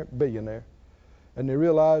multimillionaire, billionaire, and they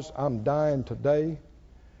realized, I'm dying today,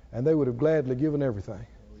 and they would have gladly given everything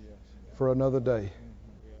for another day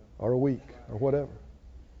or a week or whatever,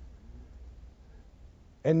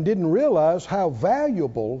 and didn't realize how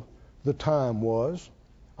valuable the time was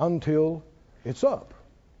until it's up.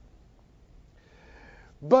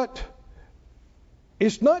 But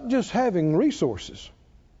it's not just having resources.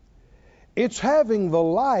 It's having the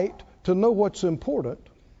light to know what's important,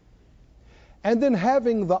 and then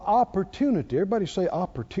having the opportunity. Everybody say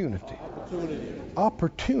opportunity.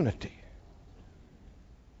 Opportunity.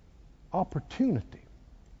 Opportunity.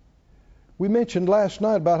 We mentioned last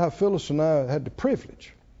night about how Phyllis and I had the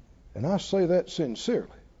privilege, and I say that sincerely,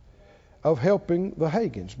 of helping the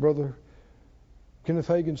Hagins, Brother Kenneth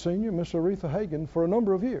Hagin Sr., Miss Aretha Hagin, for a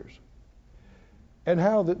number of years. And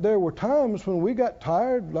how that there were times when we got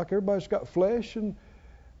tired, like everybody's got flesh, and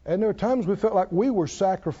there were times we felt like we were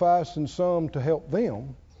sacrificing some to help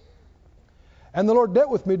them. And the Lord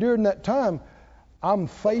dealt with me during that time. I'm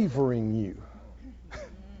favoring you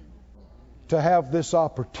to have this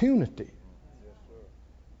opportunity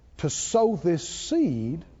to sow this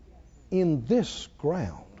seed in this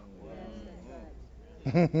ground.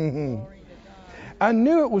 I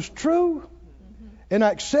knew it was true, and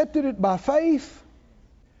I accepted it by faith,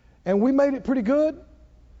 and we made it pretty good.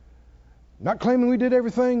 Not claiming we did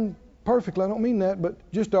everything perfectly, I don't mean that,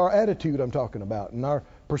 but just our attitude I'm talking about, and our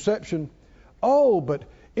perception. Oh, but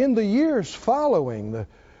in the years following,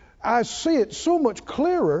 I see it so much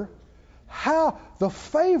clearer how the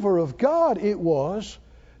favor of God it was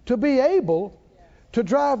to be able to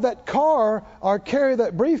drive that car or carry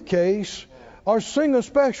that briefcase or sing a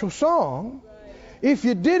special song. If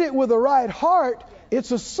you did it with a right heart,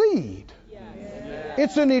 it's a seed.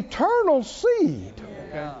 It's an eternal seed.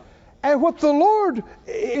 And what the Lord,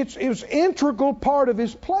 it was integral part of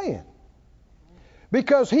His plan.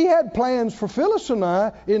 Because He had plans for Phyllis and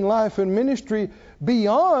I in life and ministry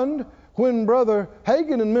beyond when Brother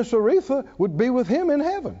Hagin and Miss Aretha would be with Him in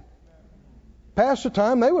heaven. Past the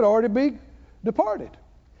time, they would already be departed.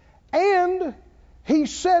 And He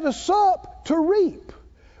set us up to reap.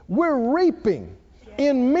 We're reaping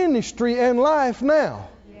in ministry and life now.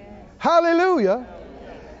 Hallelujah.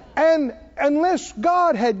 And unless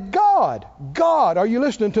God, are you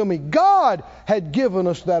listening to me? God had given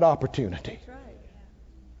us that opportunity.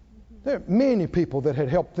 There are many people that had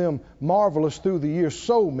helped them marvelous through the years.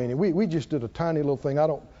 So many. We just did a tiny little thing. I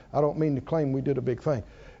don't mean to claim we did a big thing.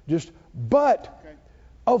 But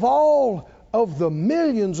of all of the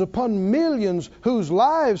millions upon millions whose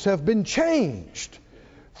lives have been changed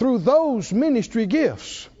through those ministry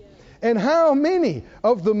gifts, and how many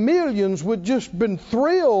of the millions would just been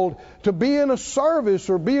thrilled to be in a service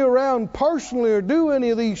or be around personally or do any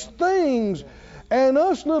of these things, and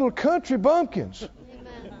us little country bumpkins.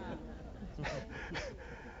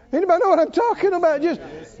 Anybody know what I'm talking about? Just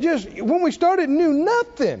when we started, knew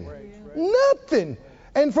nothing,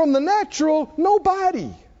 and from the natural, nobody.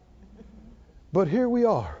 But here we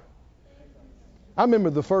are. I remember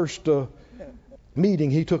the first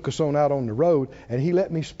meeting he took us on out on the road, and he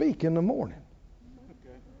let me speak in the morning.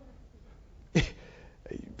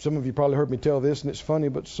 Some of you probably heard me tell this, and it's funny,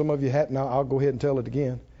 but some of you hadn't. I'll go ahead and tell it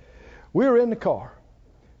again. We were in the car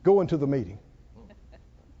going to the meeting.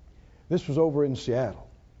 This was over in Seattle.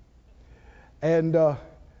 And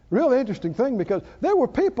real interesting thing, because there were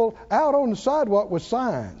people out on the sidewalk with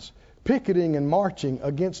signs picketing and marching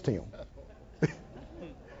against him.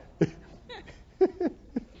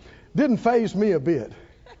 Didn't faze me a bit.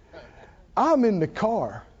 I'm in the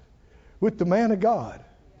car with the man of God.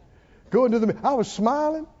 Going to the, I was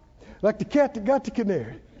smiling like the cat that got the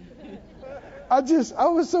canary. I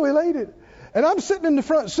was so elated. And I'm sitting in the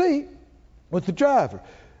front seat with the driver.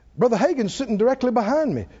 Brother Hagin's sitting directly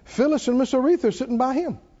behind me. Phyllis and Miss Aretha are sitting by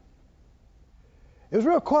him. It was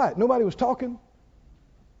real quiet. Nobody was talking.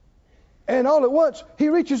 And all at once, he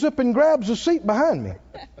reaches up and grabs the seat behind me.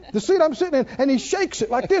 The seat I'm sitting in, and he shakes it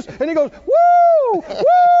like this, and he goes, woo,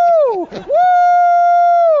 woo,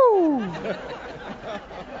 woo.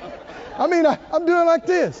 I mean, I'm doing like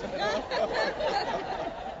this.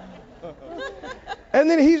 And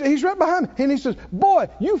then he's right behind me, and he says, boy,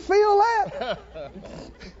 you feel that?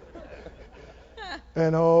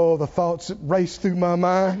 And the thoughts that race through my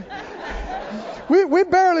mind. We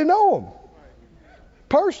barely know him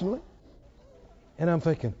personally. And I'm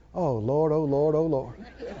thinking, oh, Lord, oh, Lord, oh, Lord.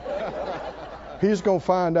 He's going to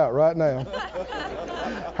find out right now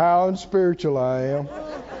how unspiritual I am.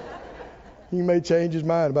 He may change his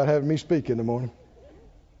mind about having me speak in the morning.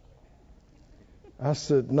 I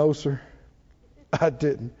said, no, sir, I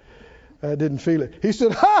didn't. I didn't feel it. He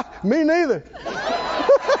said, ha, me neither.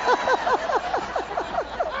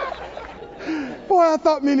 Boy, I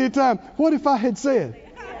thought many a time, what if I had said?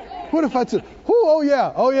 What if I said, oh,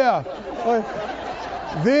 yeah, oh, yeah.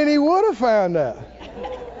 Then he would have found out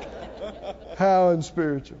how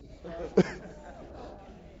unspiritual.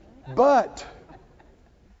 But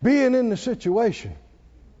being in the situation,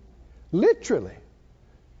 literally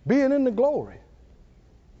being in the glory.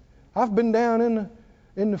 I've been down in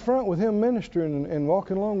in the front with him ministering and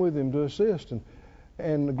walking along with him to assist.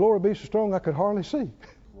 And the glory be so strong I could hardly see.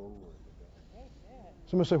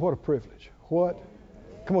 Somebody say, what a privilege. What?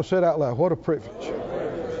 Come on, say it out loud. What a privilege.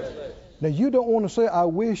 Now, you don't want to say, I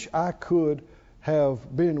wish I could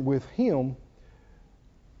have been with him.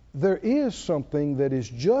 There is something that is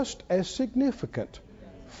just as significant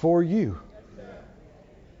for you.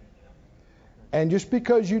 And just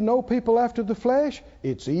because you know people after the flesh,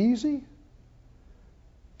 it's easy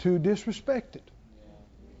to disrespect it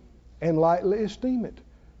and lightly esteem it.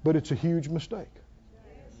 But it's a huge mistake.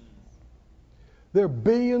 There are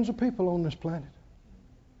billions of people on this planet.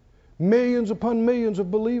 Millions upon millions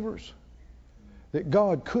of believers that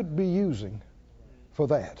God could be using for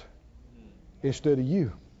that instead of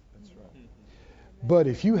you. But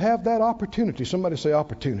if you have that opportunity, somebody say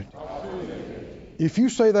opportunity. If you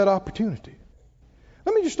say that opportunity,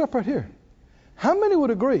 let me just stop right here. How many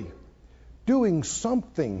would agree doing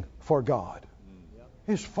something for God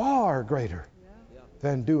is far greater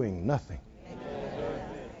than doing nothing?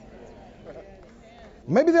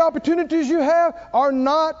 Maybe the opportunities you have are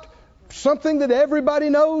not something that everybody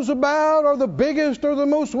knows about or the biggest or the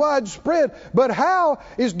most widespread, but how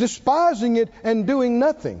is despising it and doing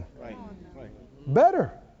nothing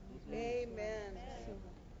better? Amen.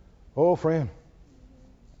 Oh, friend.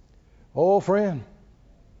 Oh, friend.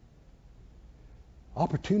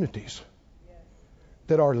 Opportunities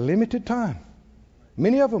that are limited time.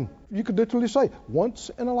 Many of them, you could literally say, once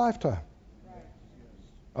in a lifetime.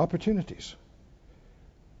 Opportunities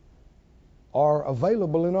are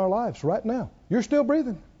available in our lives right now. You're still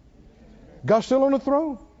breathing. God's still on the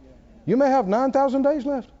throne. You may have 9,000 days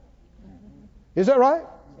left. Is that right?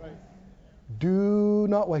 Do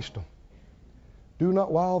not waste them. Do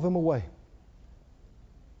not while them away.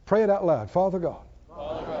 Pray it out loud. Father God,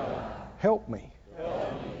 help me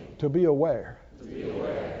to be aware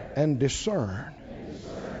and discern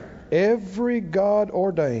every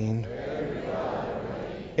God-ordained,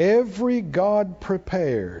 every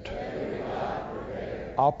God-prepared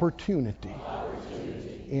opportunity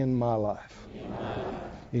in my life.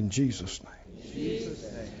 In Jesus' name.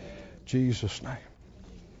 Jesus' name.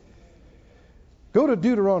 Go to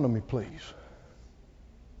Deuteronomy, please.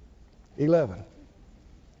 11.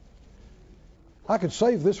 I could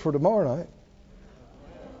save this for tomorrow night.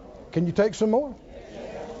 Can you take some more?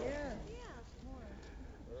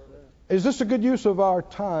 Is this a good use of our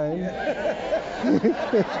time?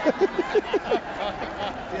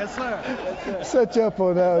 Yes, sir. Set you up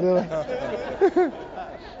on that, didn't I?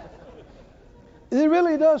 It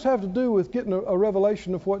really does have to do with getting a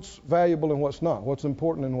revelation of what's valuable and what's not, what's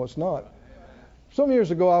important and what's not. Some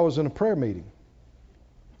years ago, I was in a prayer meeting.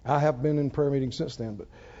 I have been in prayer meetings since then, but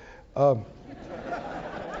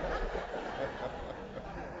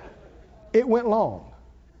it went long,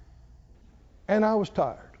 and I was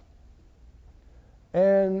tired.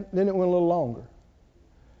 And then it went a little longer,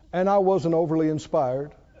 and I wasn't overly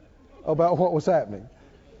inspired about what was happening.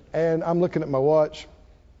 And I'm looking at my watch,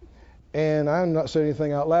 and I'm not saying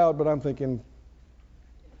anything out loud, but I'm thinking,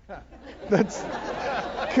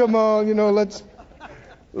 come on,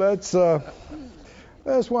 let's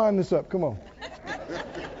wind this up. Come on.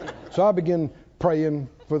 So I began praying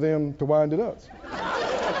for them to wind it up.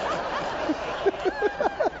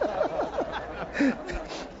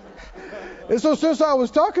 And so since I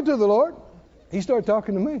was talking to the Lord, He started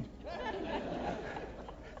talking to me.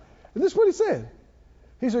 And this is what He said.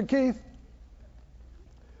 He said, Keith,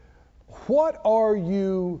 what are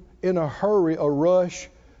you in a hurry, a rush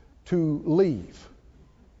to leave?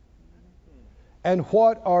 And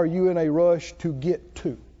what are you in a rush to get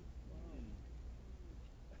to?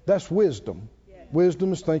 That's wisdom.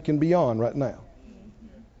 Wisdom is thinking beyond right now.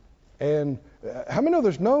 And how many know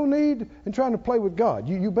there's no need in trying to play with God?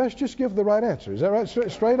 You best just give the right answer. Is that right?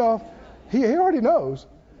 Straight off. He already knows.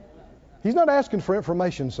 He's not asking for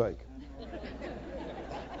information's sake.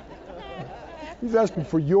 He's asking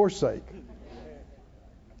for your sake.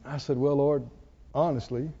 I said, well, Lord,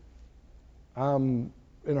 honestly, I'm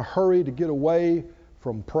in a hurry to get away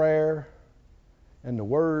from prayer and the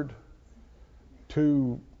Word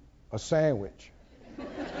to a sandwich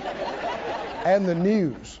and the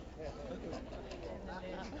news.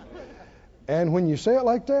 And when you say it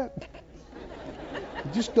like that,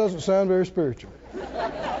 it just doesn't sound very spiritual.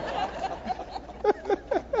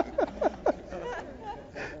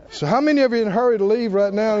 So how many of you in a hurry to leave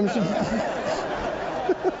right now?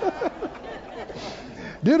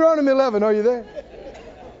 Deuteronomy 11, are you there?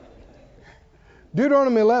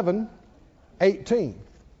 Deuteronomy 11:18.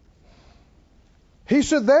 He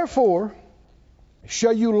said, therefore,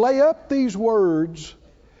 shall you lay up these words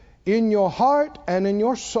in your heart and in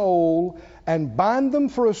your soul, and bind them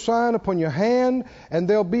for a sign upon your hand, and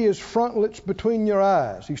they'll be as frontlets between your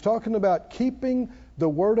eyes. He's talking about keeping the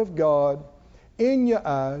Word of God in your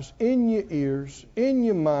eyes, in your ears, in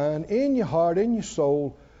your mind, in your heart, in your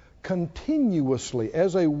soul, continuously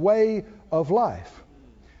as a way of life.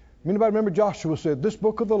 Anybody remember Joshua said, this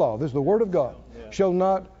book of the law, this is the Word of God, shall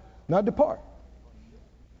not depart.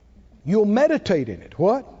 You'll meditate in it.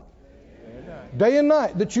 What? Day and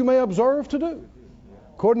night, that you may observe to do.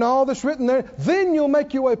 According to all that's written there, then you'll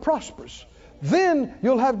make your way prosperous. Then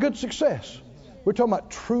you'll have good success. We're talking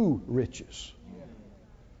about true riches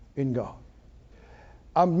in God.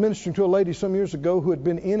 I'm ministering to a lady some years ago who had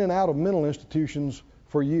been in and out of mental institutions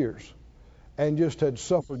for years and just had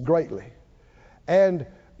suffered greatly. And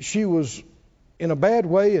she was in a bad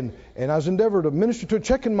way, and I was endeavoring to minister to her,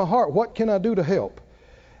 checking my heart, what can I do to help?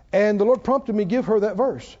 And the Lord prompted me to give her that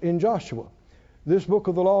verse in Joshua. This book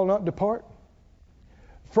of the law will not depart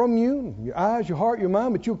from you, your eyes, your heart, your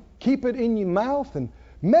mind, but you'll keep it in your mouth and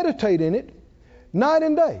meditate in it night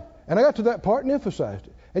and day. And I got to that part and emphasized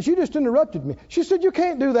it. And she just interrupted me. She said, you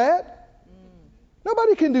can't do that.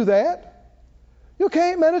 Nobody can do that. You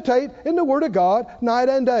can't meditate in the Word of God night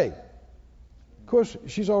and day. Of course,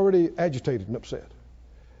 she's already agitated and upset.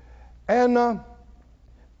 And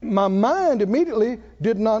my mind immediately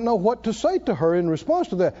did not know what to say to her in response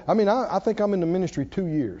to that. I mean, I think I'm in the ministry 2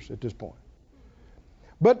 years at this point.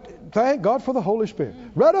 But thank God for the Holy Spirit.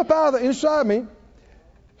 Right up out of the inside me,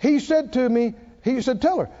 He said to me, He said,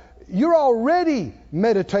 tell her, you're already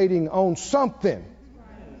meditating on something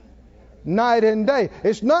night and day.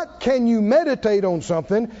 It's not can you meditate on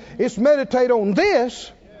something, it's meditate on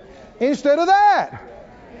this instead of that.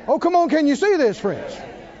 Oh, come on, can you see this, friends?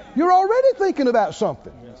 You're already thinking about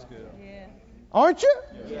something. Aren't you?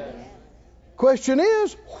 Yes. Question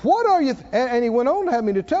is, what are you... And he went on to have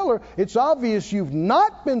me to tell her, it's obvious you've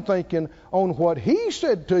not been thinking on what He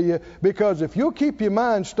said to you, because if you'll keep your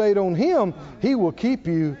mind stayed on Him, He will keep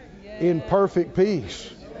you in perfect peace.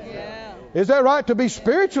 Yeah. Is that right? To be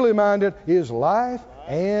spiritually minded is life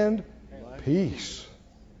and peace.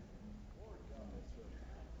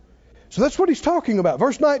 So that's what he's talking about.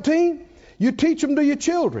 Verse 19, you teach them to your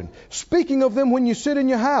children, speaking of them when you sit in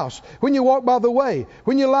your house, when you walk by the way,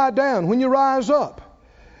 when you lie down, when you rise up.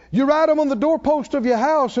 You write them on the doorpost of your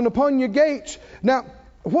house and upon your gates. Now,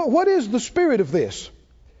 what is the spirit of this?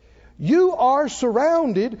 You are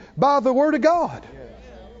surrounded by the Word of God.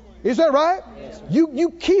 Is that right?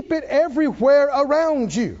 You keep it everywhere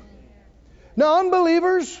around you. Now,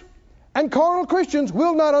 unbelievers and carnal Christians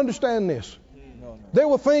will not understand this. They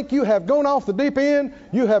will think you have gone off the deep end.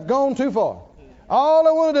 You have gone too far. All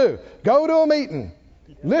I want to do, go to a meeting,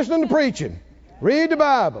 listen to preaching, read the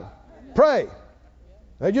Bible, pray.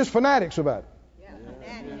 They're just fanatics about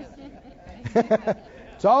it.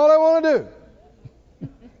 That's all I want to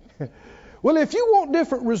do. Well, if you want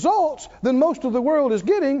different results than most of the world is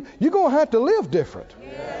getting, you're going to have to live different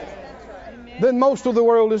than most of the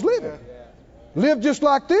world is living. Live just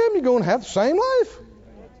like them, you're going to have the same life.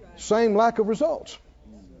 Same lack of results.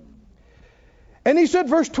 And he said,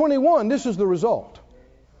 verse 21, this is the result.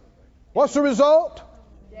 What's the result?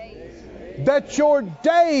 Days. That your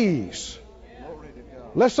days,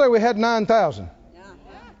 let's say we had 9,000.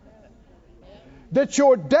 That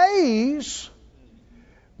your days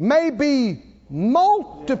may be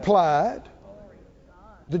multiplied.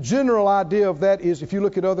 The general idea of that is, if you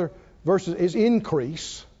look at other verses, is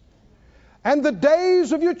increase. And the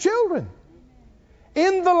days of your children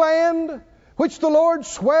in the land which the Lord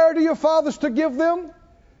sware to your fathers to give them,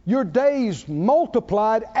 your days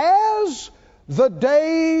multiplied as the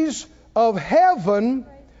days of heaven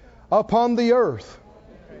upon the earth.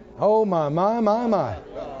 Oh, my.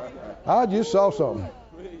 I just saw something.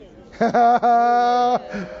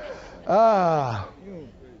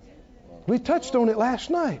 We touched on it last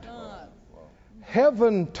night.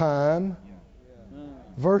 Heaven time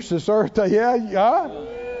versus earth time.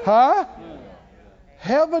 Yeah?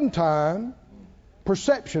 Heaven time,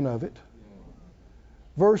 perception of it,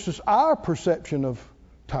 versus our perception of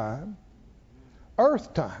time,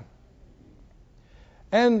 earth time.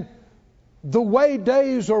 And the way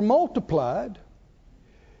days are multiplied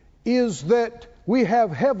is that we have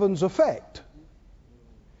heaven's effect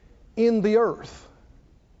in the earth.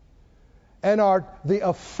 And the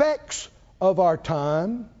effects of our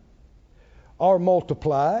time are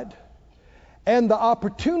multiplied, and the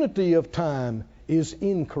opportunity of time is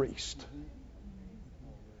increased.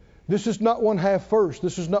 This is not one half verse.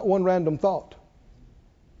 This is not one random thought.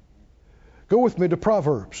 Go with me to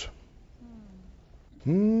Proverbs.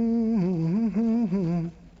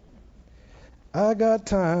 I got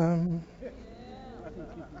time.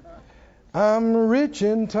 I'm rich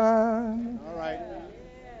in time. All right.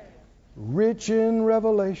 Rich in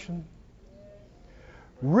revelation.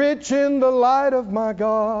 Rich in the light of my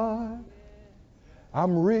God.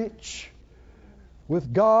 I'm rich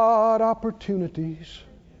with God opportunities.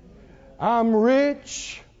 I'm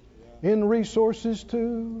rich in resources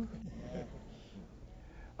too.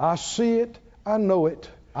 I see it. I know it.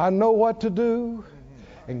 I know what to do.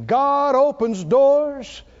 And God opens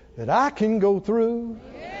doors that I can go through.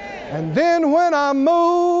 And then when I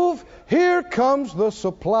move, here comes the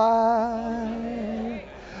supply.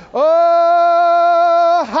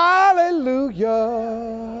 Oh,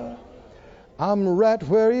 hallelujah. I'm right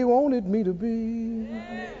where He wanted me to be.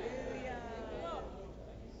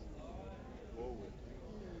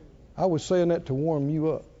 I was saying that to warm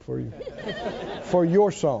you up for you, for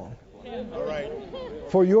your song. All right.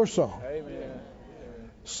 For your song. Amen.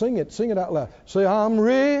 Sing it out loud. Say, I'm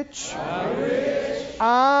rich. I'm rich.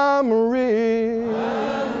 I'm rich.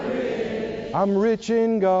 I'm rich. I'm rich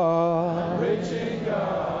in God. I'm rich in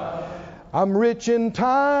God. I'm rich in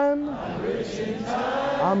time. I'm rich in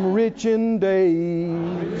time. I'm rich in days.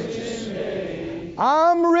 I'm rich in days.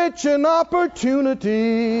 I'm rich in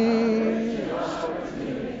opportunity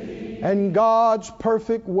and God's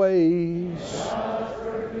perfect ways.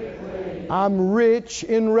 I'm rich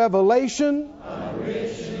in revelation. I'm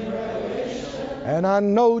rich in revelation. And I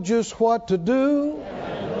know just what to do.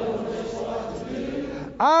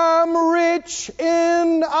 I'm rich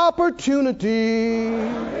in opportunities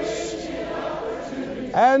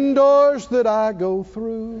and doors that I go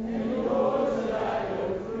through.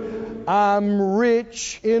 I'm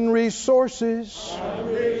rich in resources.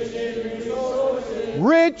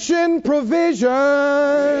 Rich in provision.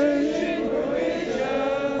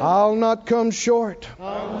 I'll not come short.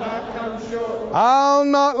 I'll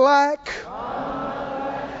not lack.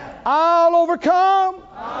 I'll overcome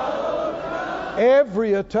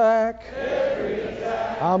every attack.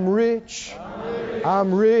 I'm rich.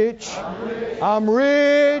 I'm rich. I'm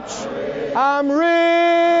rich. I'm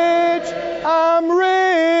rich. I'm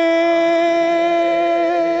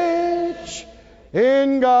rich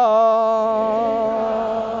in God.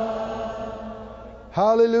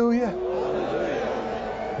 Hallelujah.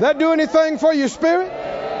 That do anything for your spirit?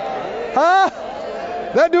 Huh?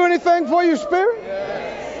 That do anything for your spirit?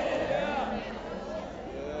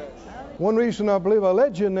 One reason I believe I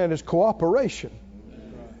led you in that is cooperation.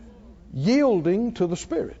 Yielding to the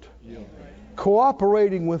Spirit.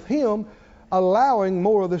 Cooperating with Him, allowing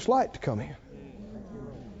more of this light to come in.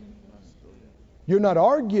 You're not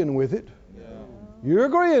arguing with it. You're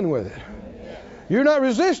agreeing with it. You're not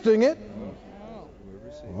resisting it.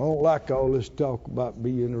 I don't like all this talk about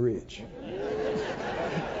being rich.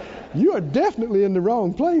 You are definitely in the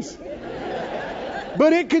wrong place.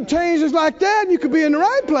 But it could change just like that, and you could be in the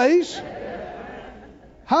right place.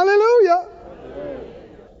 Hallelujah.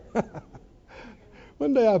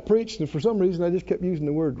 One day I preached, and for some reason I just kept using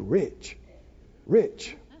the word rich.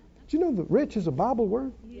 Rich. Do you know that rich is a Bible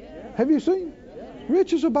word? Yeah. Have you seen? Yeah.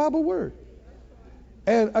 Rich is a Bible word.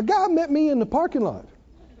 And a guy met me in the parking lot.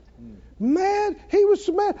 Mad. He was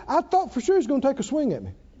so mad. I thought for sure he was going to take a swing at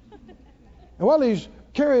me. And while he's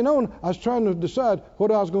carrying on, I was trying to decide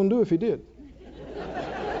what I was going to do if he did.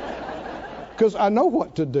 Because I know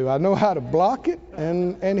what to do. I know how to block it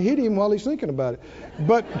and hit him while he's thinking about it.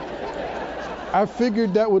 But I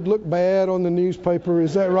figured that would look bad on the newspaper.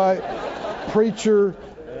 Is that right? Preacher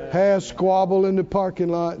has squabble in the parking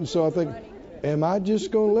lot. And so I think, am I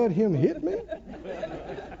just going to let him hit me?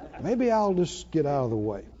 Maybe I'll just get out of the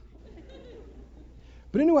way.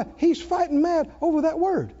 But anyway, he's fighting mad over that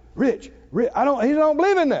word. Rich. He don't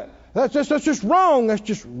believe in that. That's just wrong. That's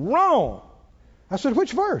just wrong. I said,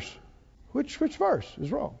 which verse? Which verse is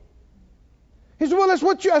wrong? He said, well, that's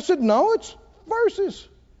what I said, no, it's verses.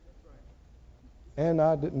 And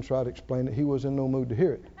I didn't try to explain it. He was in no mood to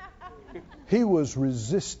hear it. He was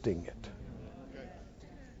resisting it.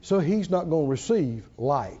 So he's not going to receive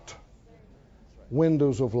light,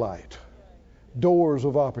 windows of light, doors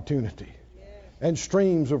of opportunity, and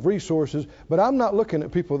streams of resources. But I'm not looking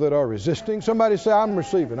at people that are resisting. Somebody say, I'm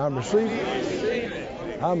receiving. I'm receiving.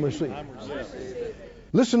 I'm receiving.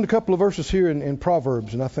 Listen to a couple of verses here in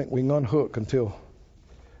Proverbs, and I think we can unhook until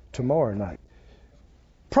tomorrow night.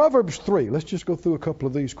 Proverbs 3. Let's just go through a couple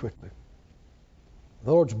of these quickly.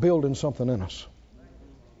 The Lord's building something in us.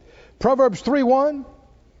 Proverbs 3:1.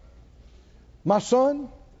 My son,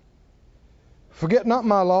 forget not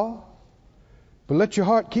my law, but let your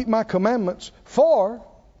heart keep my commandments for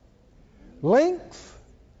length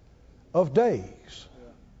of days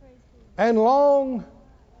and long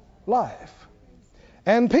life.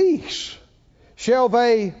 and peace shall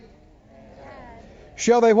they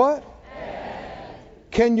what?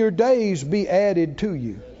 Can your days be added to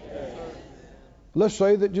you? Let's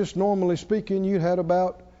say that just normally speaking, you had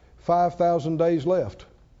about 5,000 days left,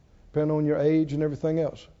 depending on your age and everything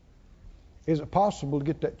else. Is it possible to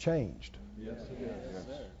get that changed? Yes, it is.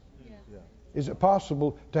 Is it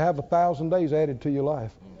possible to have 1,000 days added to your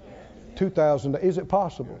life? 2,000 days? Is it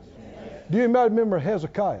possible? Do you anybody remember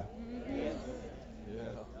Hezekiah?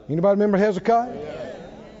 Anybody remember Hezekiah?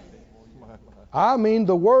 I mean,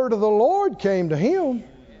 the word of the Lord came to him.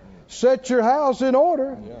 Set your house in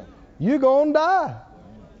order. You're going to die.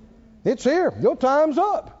 It's here. Your time's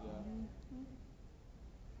up.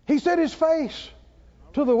 He set his face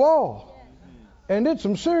to the wall and did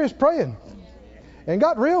some serious praying and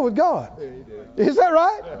got real with God. Is that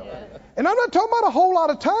right? And I'm not talking about a whole lot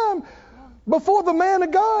of time. Before the man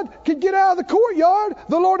of God could get out of the courtyard,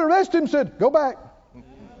 the Lord arrested him and said, go back.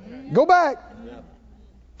 Go back.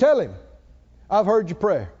 Tell him, I've heard your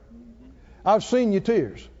prayer. I've seen your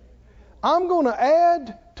tears. I'm going to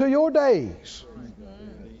add to your days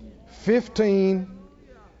 15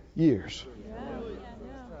 years.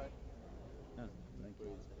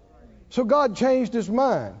 So God changed his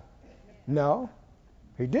mind. No,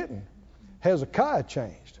 he didn't. Hezekiah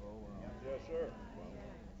changed.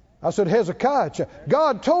 I said Hezekiah changed.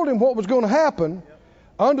 God told him what was going to happen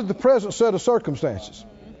under the present set of circumstances.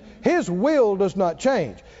 His will does not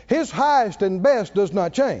change. His highest and best does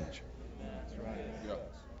not change.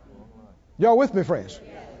 Y'all with me, friends?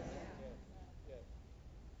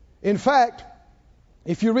 In fact,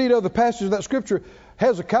 if you read other passages of that scripture,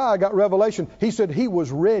 Hezekiah got revelation. He said he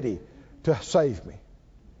was ready to save me.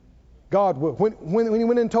 God, when he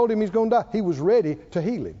went in and told him he's going to die, he was ready to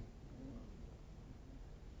heal him.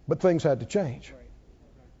 But things had to change.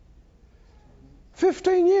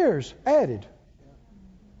 15 years added.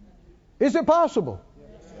 Is it possible?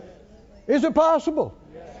 Is it possible?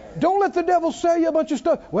 Don't let the devil sell you a bunch of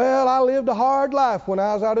stuff. Well, I lived a hard life when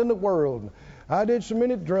I was out in the world. I did so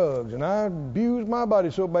many drugs and I abused my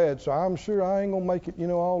body so bad, so I'm sure I ain't going to make it,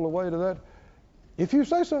 all the way to that. If you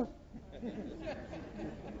say so.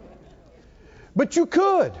 But you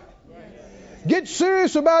could. Get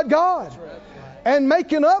serious about God and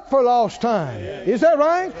making up for lost time. Is that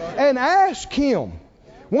right? And ask Him.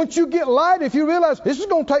 Once you get light, if you realize this is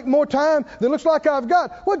going to take more time than it looks like I've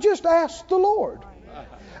got, well, just ask the Lord.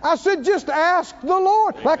 I said, just ask the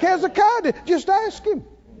Lord. Like Hezekiah did. Just ask Him.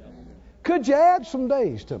 Could you add some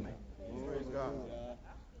days to me?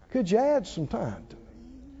 Could you add some time to me?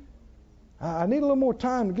 I need a little more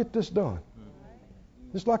time to get this done.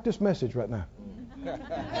 Just like this message right now.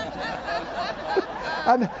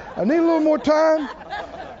 I need a little more time.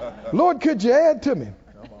 Lord, could you add to me?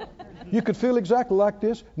 You could feel exactly like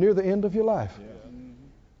this near the end of your life.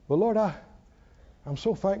 Well, Lord, I'm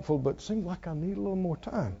so thankful, but it seems like I need a little more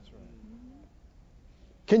time.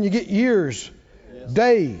 Can you get years,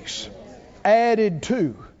 days added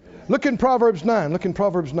to? Look in Proverbs 9. Look in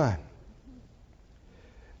Proverbs 9.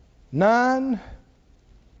 9:11.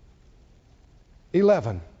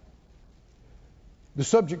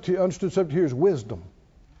 The understood subject here is wisdom.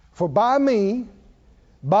 For by me,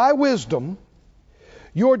 by wisdom,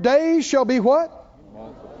 your days shall be what?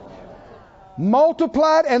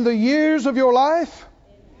 Multiplied, and the years of your life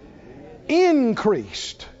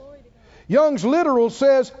increased. Young's literal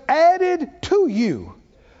says, added to you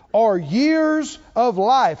are years of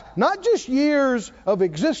life. Not just years of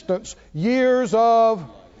existence, years of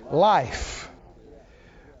life.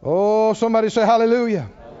 Oh, somebody say hallelujah.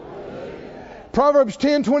 Proverbs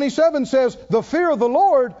 10:27 says, the fear of the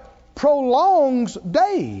Lord prolongs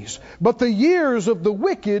days, but the years of the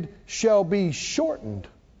wicked shall be shortened.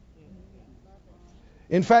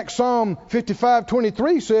 In fact, Psalm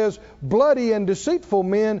 55:23 says, bloody and deceitful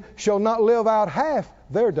men shall not live out half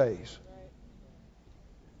their days.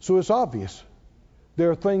 So it's obvious.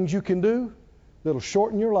 There are things you can do that'll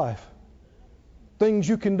shorten your life. Things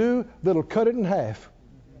you can do that'll cut it in half.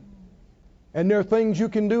 And there are things you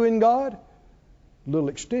can do in God that'll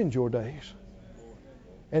extend your days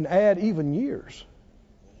and add even years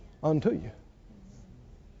unto you.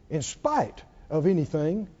 In spite of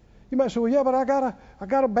anything, you might say, well, yeah, but I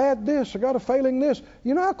got a bad this, I got a failing this.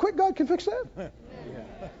 You know how quick God can fix that?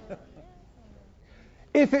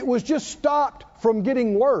 If it was just stopped from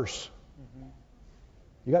getting worse,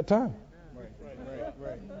 you got time.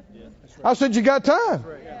 I said you got time.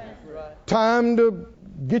 Time to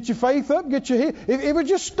get your faith up, get your head. If it was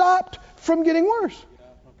just stopped from getting worse.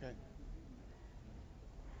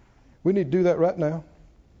 We need to do that right now.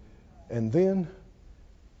 And then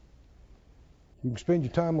you can spend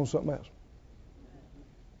your time on something else.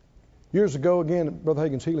 Years ago, again, at Brother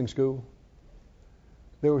Hagin's healing school,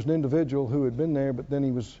 there was an individual who had been there, but then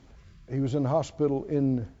he was in the hospital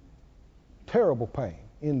in terrible pain,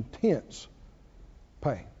 intense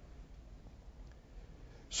pain.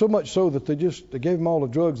 So much so that they gave him all the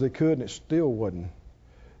drugs they could, and it still wasn't.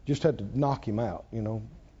 Just had to knock him out,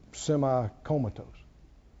 semi-comatose.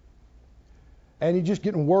 And he's just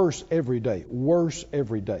getting worse every day.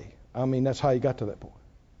 I mean, that's how he got to that point.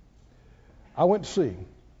 I went to see him.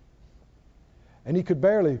 And he could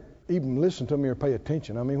barely even listen to me or pay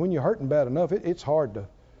attention. I mean, when you're hurting bad enough, it's hard to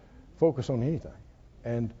focus on anything.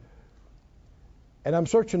 And I'm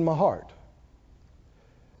searching my heart.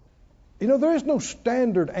 There is no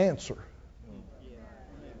standard answer.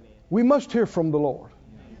 We must hear from the Lord.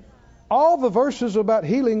 All the verses about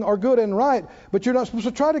healing are good and right, but you're not supposed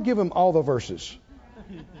to try to give them all the verses.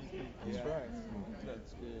 That's right.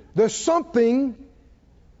 That's good. There's something,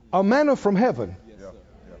 a manna from heaven,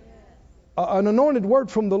 an anointed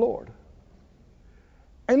word from the Lord.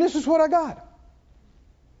 And this is what I got.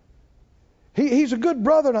 He's a good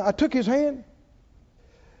brother, and I took his hand.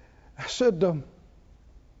 I said,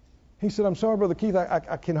 he said, "I'm sorry, Brother Keith,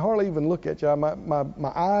 I can hardly even look at you.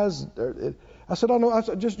 My eyes." I said, "Oh no." I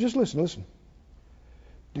said, "Just listen.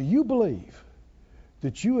 Do you believe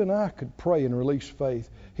that you and I could pray and release faith?"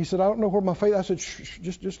 He said, "I don't know where my faith." I said, "Shh,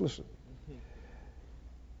 just listen.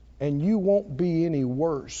 And you won't be any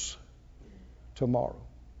worse tomorrow."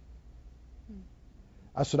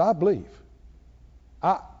 I said, "I believe.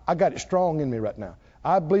 I got it strong in me right now.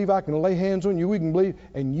 I believe I can lay hands on you. We can believe,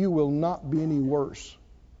 and you will not be any worse."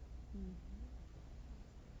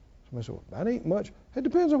 Somebody said, "Well, that ain't much." It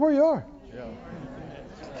depends on where you are. Yeah.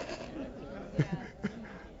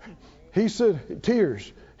 He said,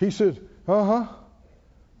 tears. He said, "Uh-huh.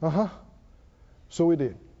 So we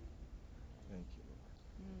did. Thank you.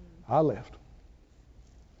 I left.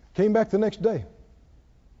 Came back the next day.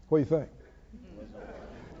 What do you think?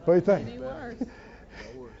 What do you think?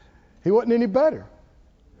 He wasn't any better.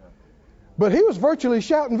 But he was virtually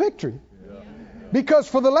shouting victory. Because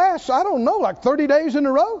for the last, 30 days in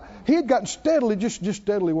a row, he had gotten steadily, just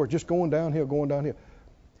steadily worse, just going downhill.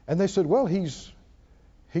 And they said, "Well, he's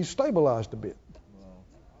stabilized a bit."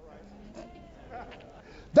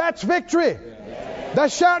 That's victory.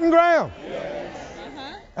 That's shouting ground.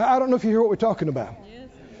 I don't know if you hear what we're talking about.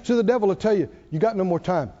 See, the devil will tell you, "You got no more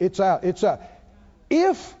time. It's out.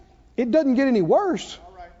 If it doesn't get any worse,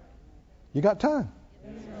 you got time."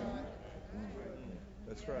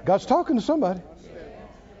 That's right. God's talking to somebody.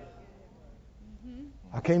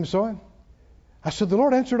 I came and saw him. I said, "The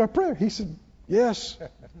Lord answered our prayer." He said, "Yes."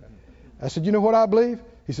 I said, "You know what I believe?"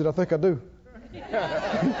 He said, "I think I do."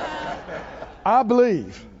 I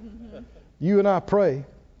believe you and I pray.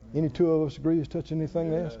 Any two of us agree as touching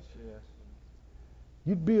anything else? Yes.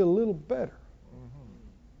 You'd be a little better.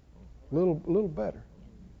 Little better.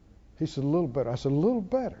 He said, "A little better." I said, "A little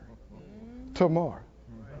better tomorrow.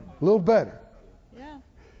 A little better."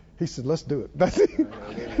 He said, "Let's do it." That's it.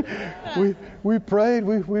 We prayed.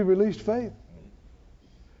 We released faith.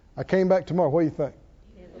 I came back tomorrow. What do you think?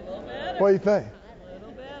 What do you think? A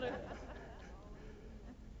little better.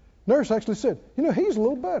 Nurse actually said, "He's a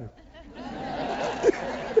little better."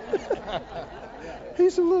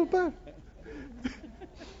 He's a little better.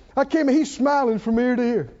 I came and he's smiling from ear to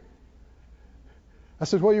ear. I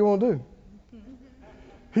said, "What do you want to do?"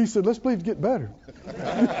 He said, "Let's believe to get better."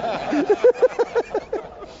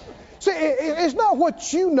 See, it's not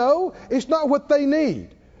what you know. It's not what they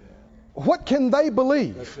need. What can they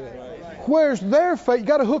believe? Where's their faith? You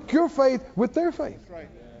got to hook your faith with their faith.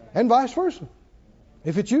 And vice versa.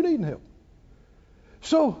 If it's you needing help.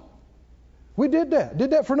 So, we did that. Did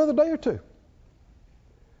that for another day or two.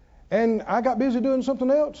 And I got busy doing something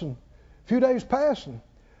else. And a few days passed. And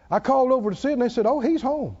I called over to see it. And they said, "Oh, he's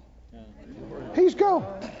home. He's gone."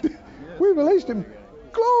 We released him.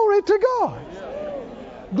 Glory to God.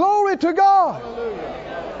 Glory to God.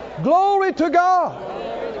 Glory to God.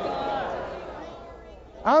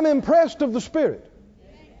 I'm impressed of the Spirit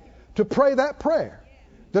to pray that prayer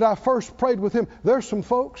that I first prayed with him. There's some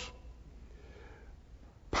folks,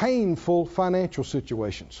 painful financial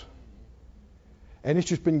situations. And it's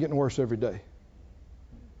just been getting worse every day.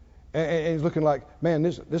 And it's looking like, man,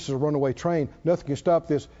 this is a runaway train. Nothing can stop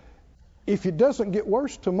this. If it doesn't get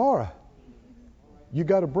worse tomorrow, you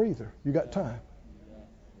got a breather. You got time.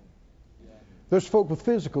 There's folk with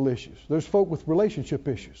physical issues. There's folk with relationship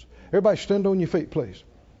issues. Everybody stand on your feet, please.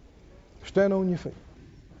 Stand on your feet.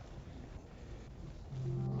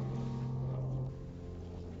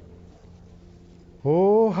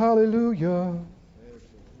 Oh, hallelujah.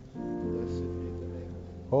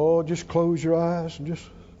 Oh, just close your eyes and just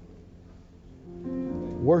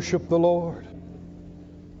Worship the Lord.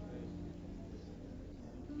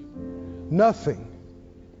 Nothing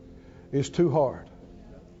is too hard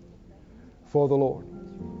for the Lord.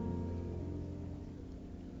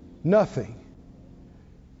 Nothing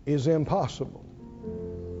is impossible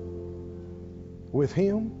with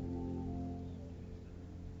Him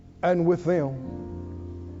and with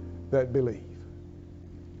them that believe.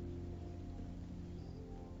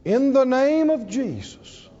 In the name of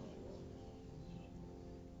Jesus,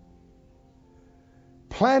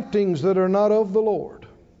 plantings that are not of the Lord,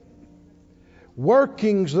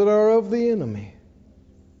 workings that are of the enemy,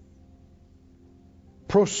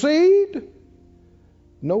 proceed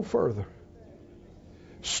no further.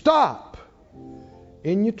 Stop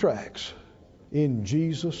in your tracks in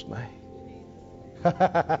Jesus' name.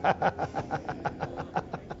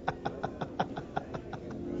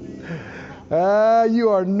 You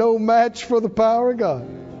are no match for the power of God.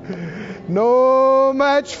 No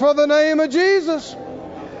match for the name of Jesus.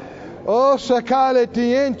 Oh, sekale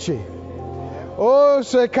tienchi. Oh,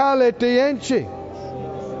 sekale tienchi.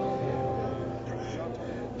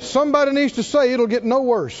 Somebody needs to say it'll get no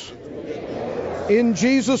worse. In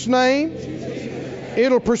Jesus' name,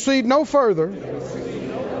 it'll proceed no further.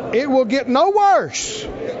 It will get no worse.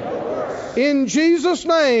 In Jesus'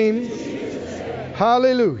 name,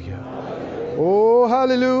 hallelujah. Oh,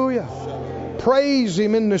 hallelujah. Praise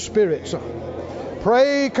Him in the Spirit, son.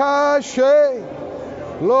 Pray kashe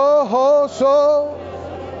lohoso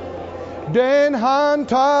den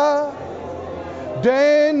hanta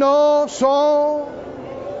den no son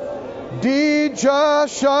di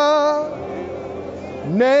jasha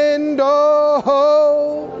nendo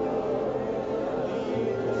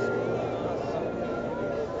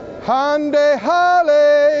hande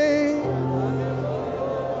hale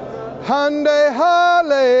hande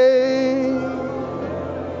hale.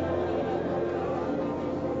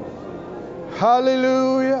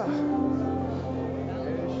 Hallelujah.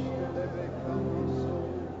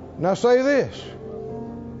 Now say this,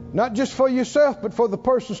 not just for yourself, but for the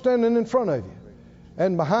person standing in front of you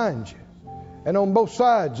and behind you and on both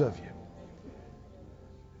sides of you.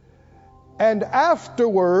 And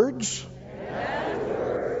afterwards,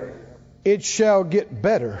 it shall get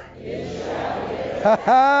better.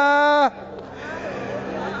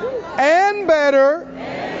 And better.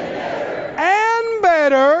 And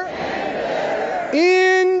better.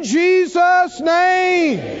 In Jesus'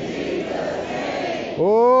 name.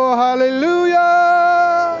 Oh, hallelujah.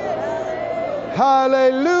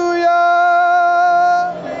 Hallelujah.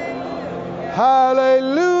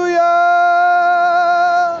 Hallelujah.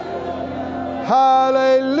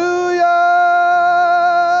 Hallelujah.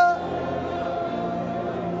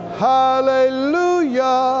 Hallelujah.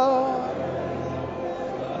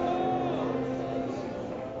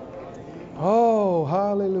 Oh,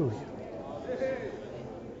 hallelujah.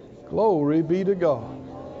 Glory be to God.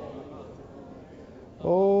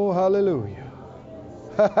 Oh, hallelujah.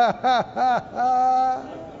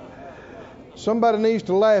 Somebody needs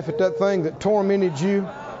to laugh at that thing that tormented you.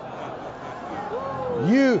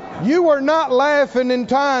 You were not laughing in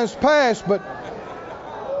times past, but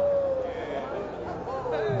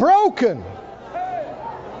broken,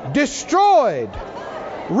 destroyed,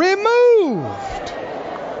 removed.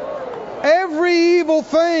 Every evil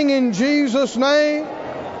thing in Jesus' name.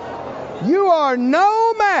 You are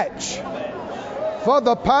no match for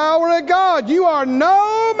the power of God. You are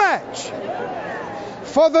no match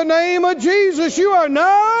for the name of Jesus. You are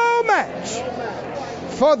no match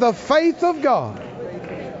for the faith of God.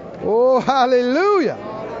 Oh, hallelujah.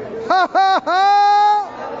 Ha, ha, ha.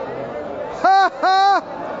 Ha, ha,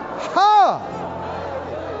 ha.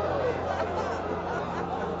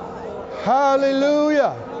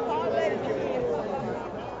 Hallelujah.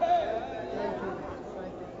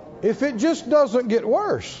 If it just doesn't get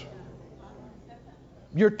worse,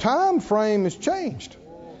 your time frame is changed.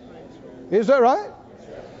 Is that right?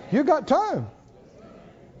 You got time.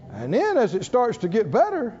 And then as it starts to get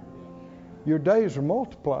better, your days are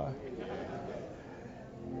multiplied.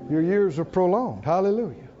 Your years are prolonged.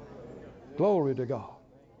 Hallelujah. Glory to God.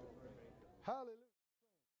 Hallelujah.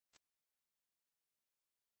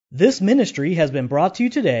 This ministry has been brought to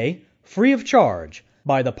you today free of charge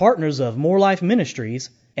by the partners of More Life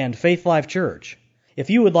Ministries and Faith Life Church. If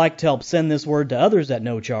you would like to help send this word to others at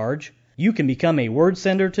no charge, you can become a word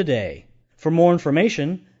sender today. For more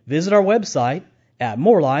information, visit our website at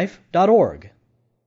morelife.org.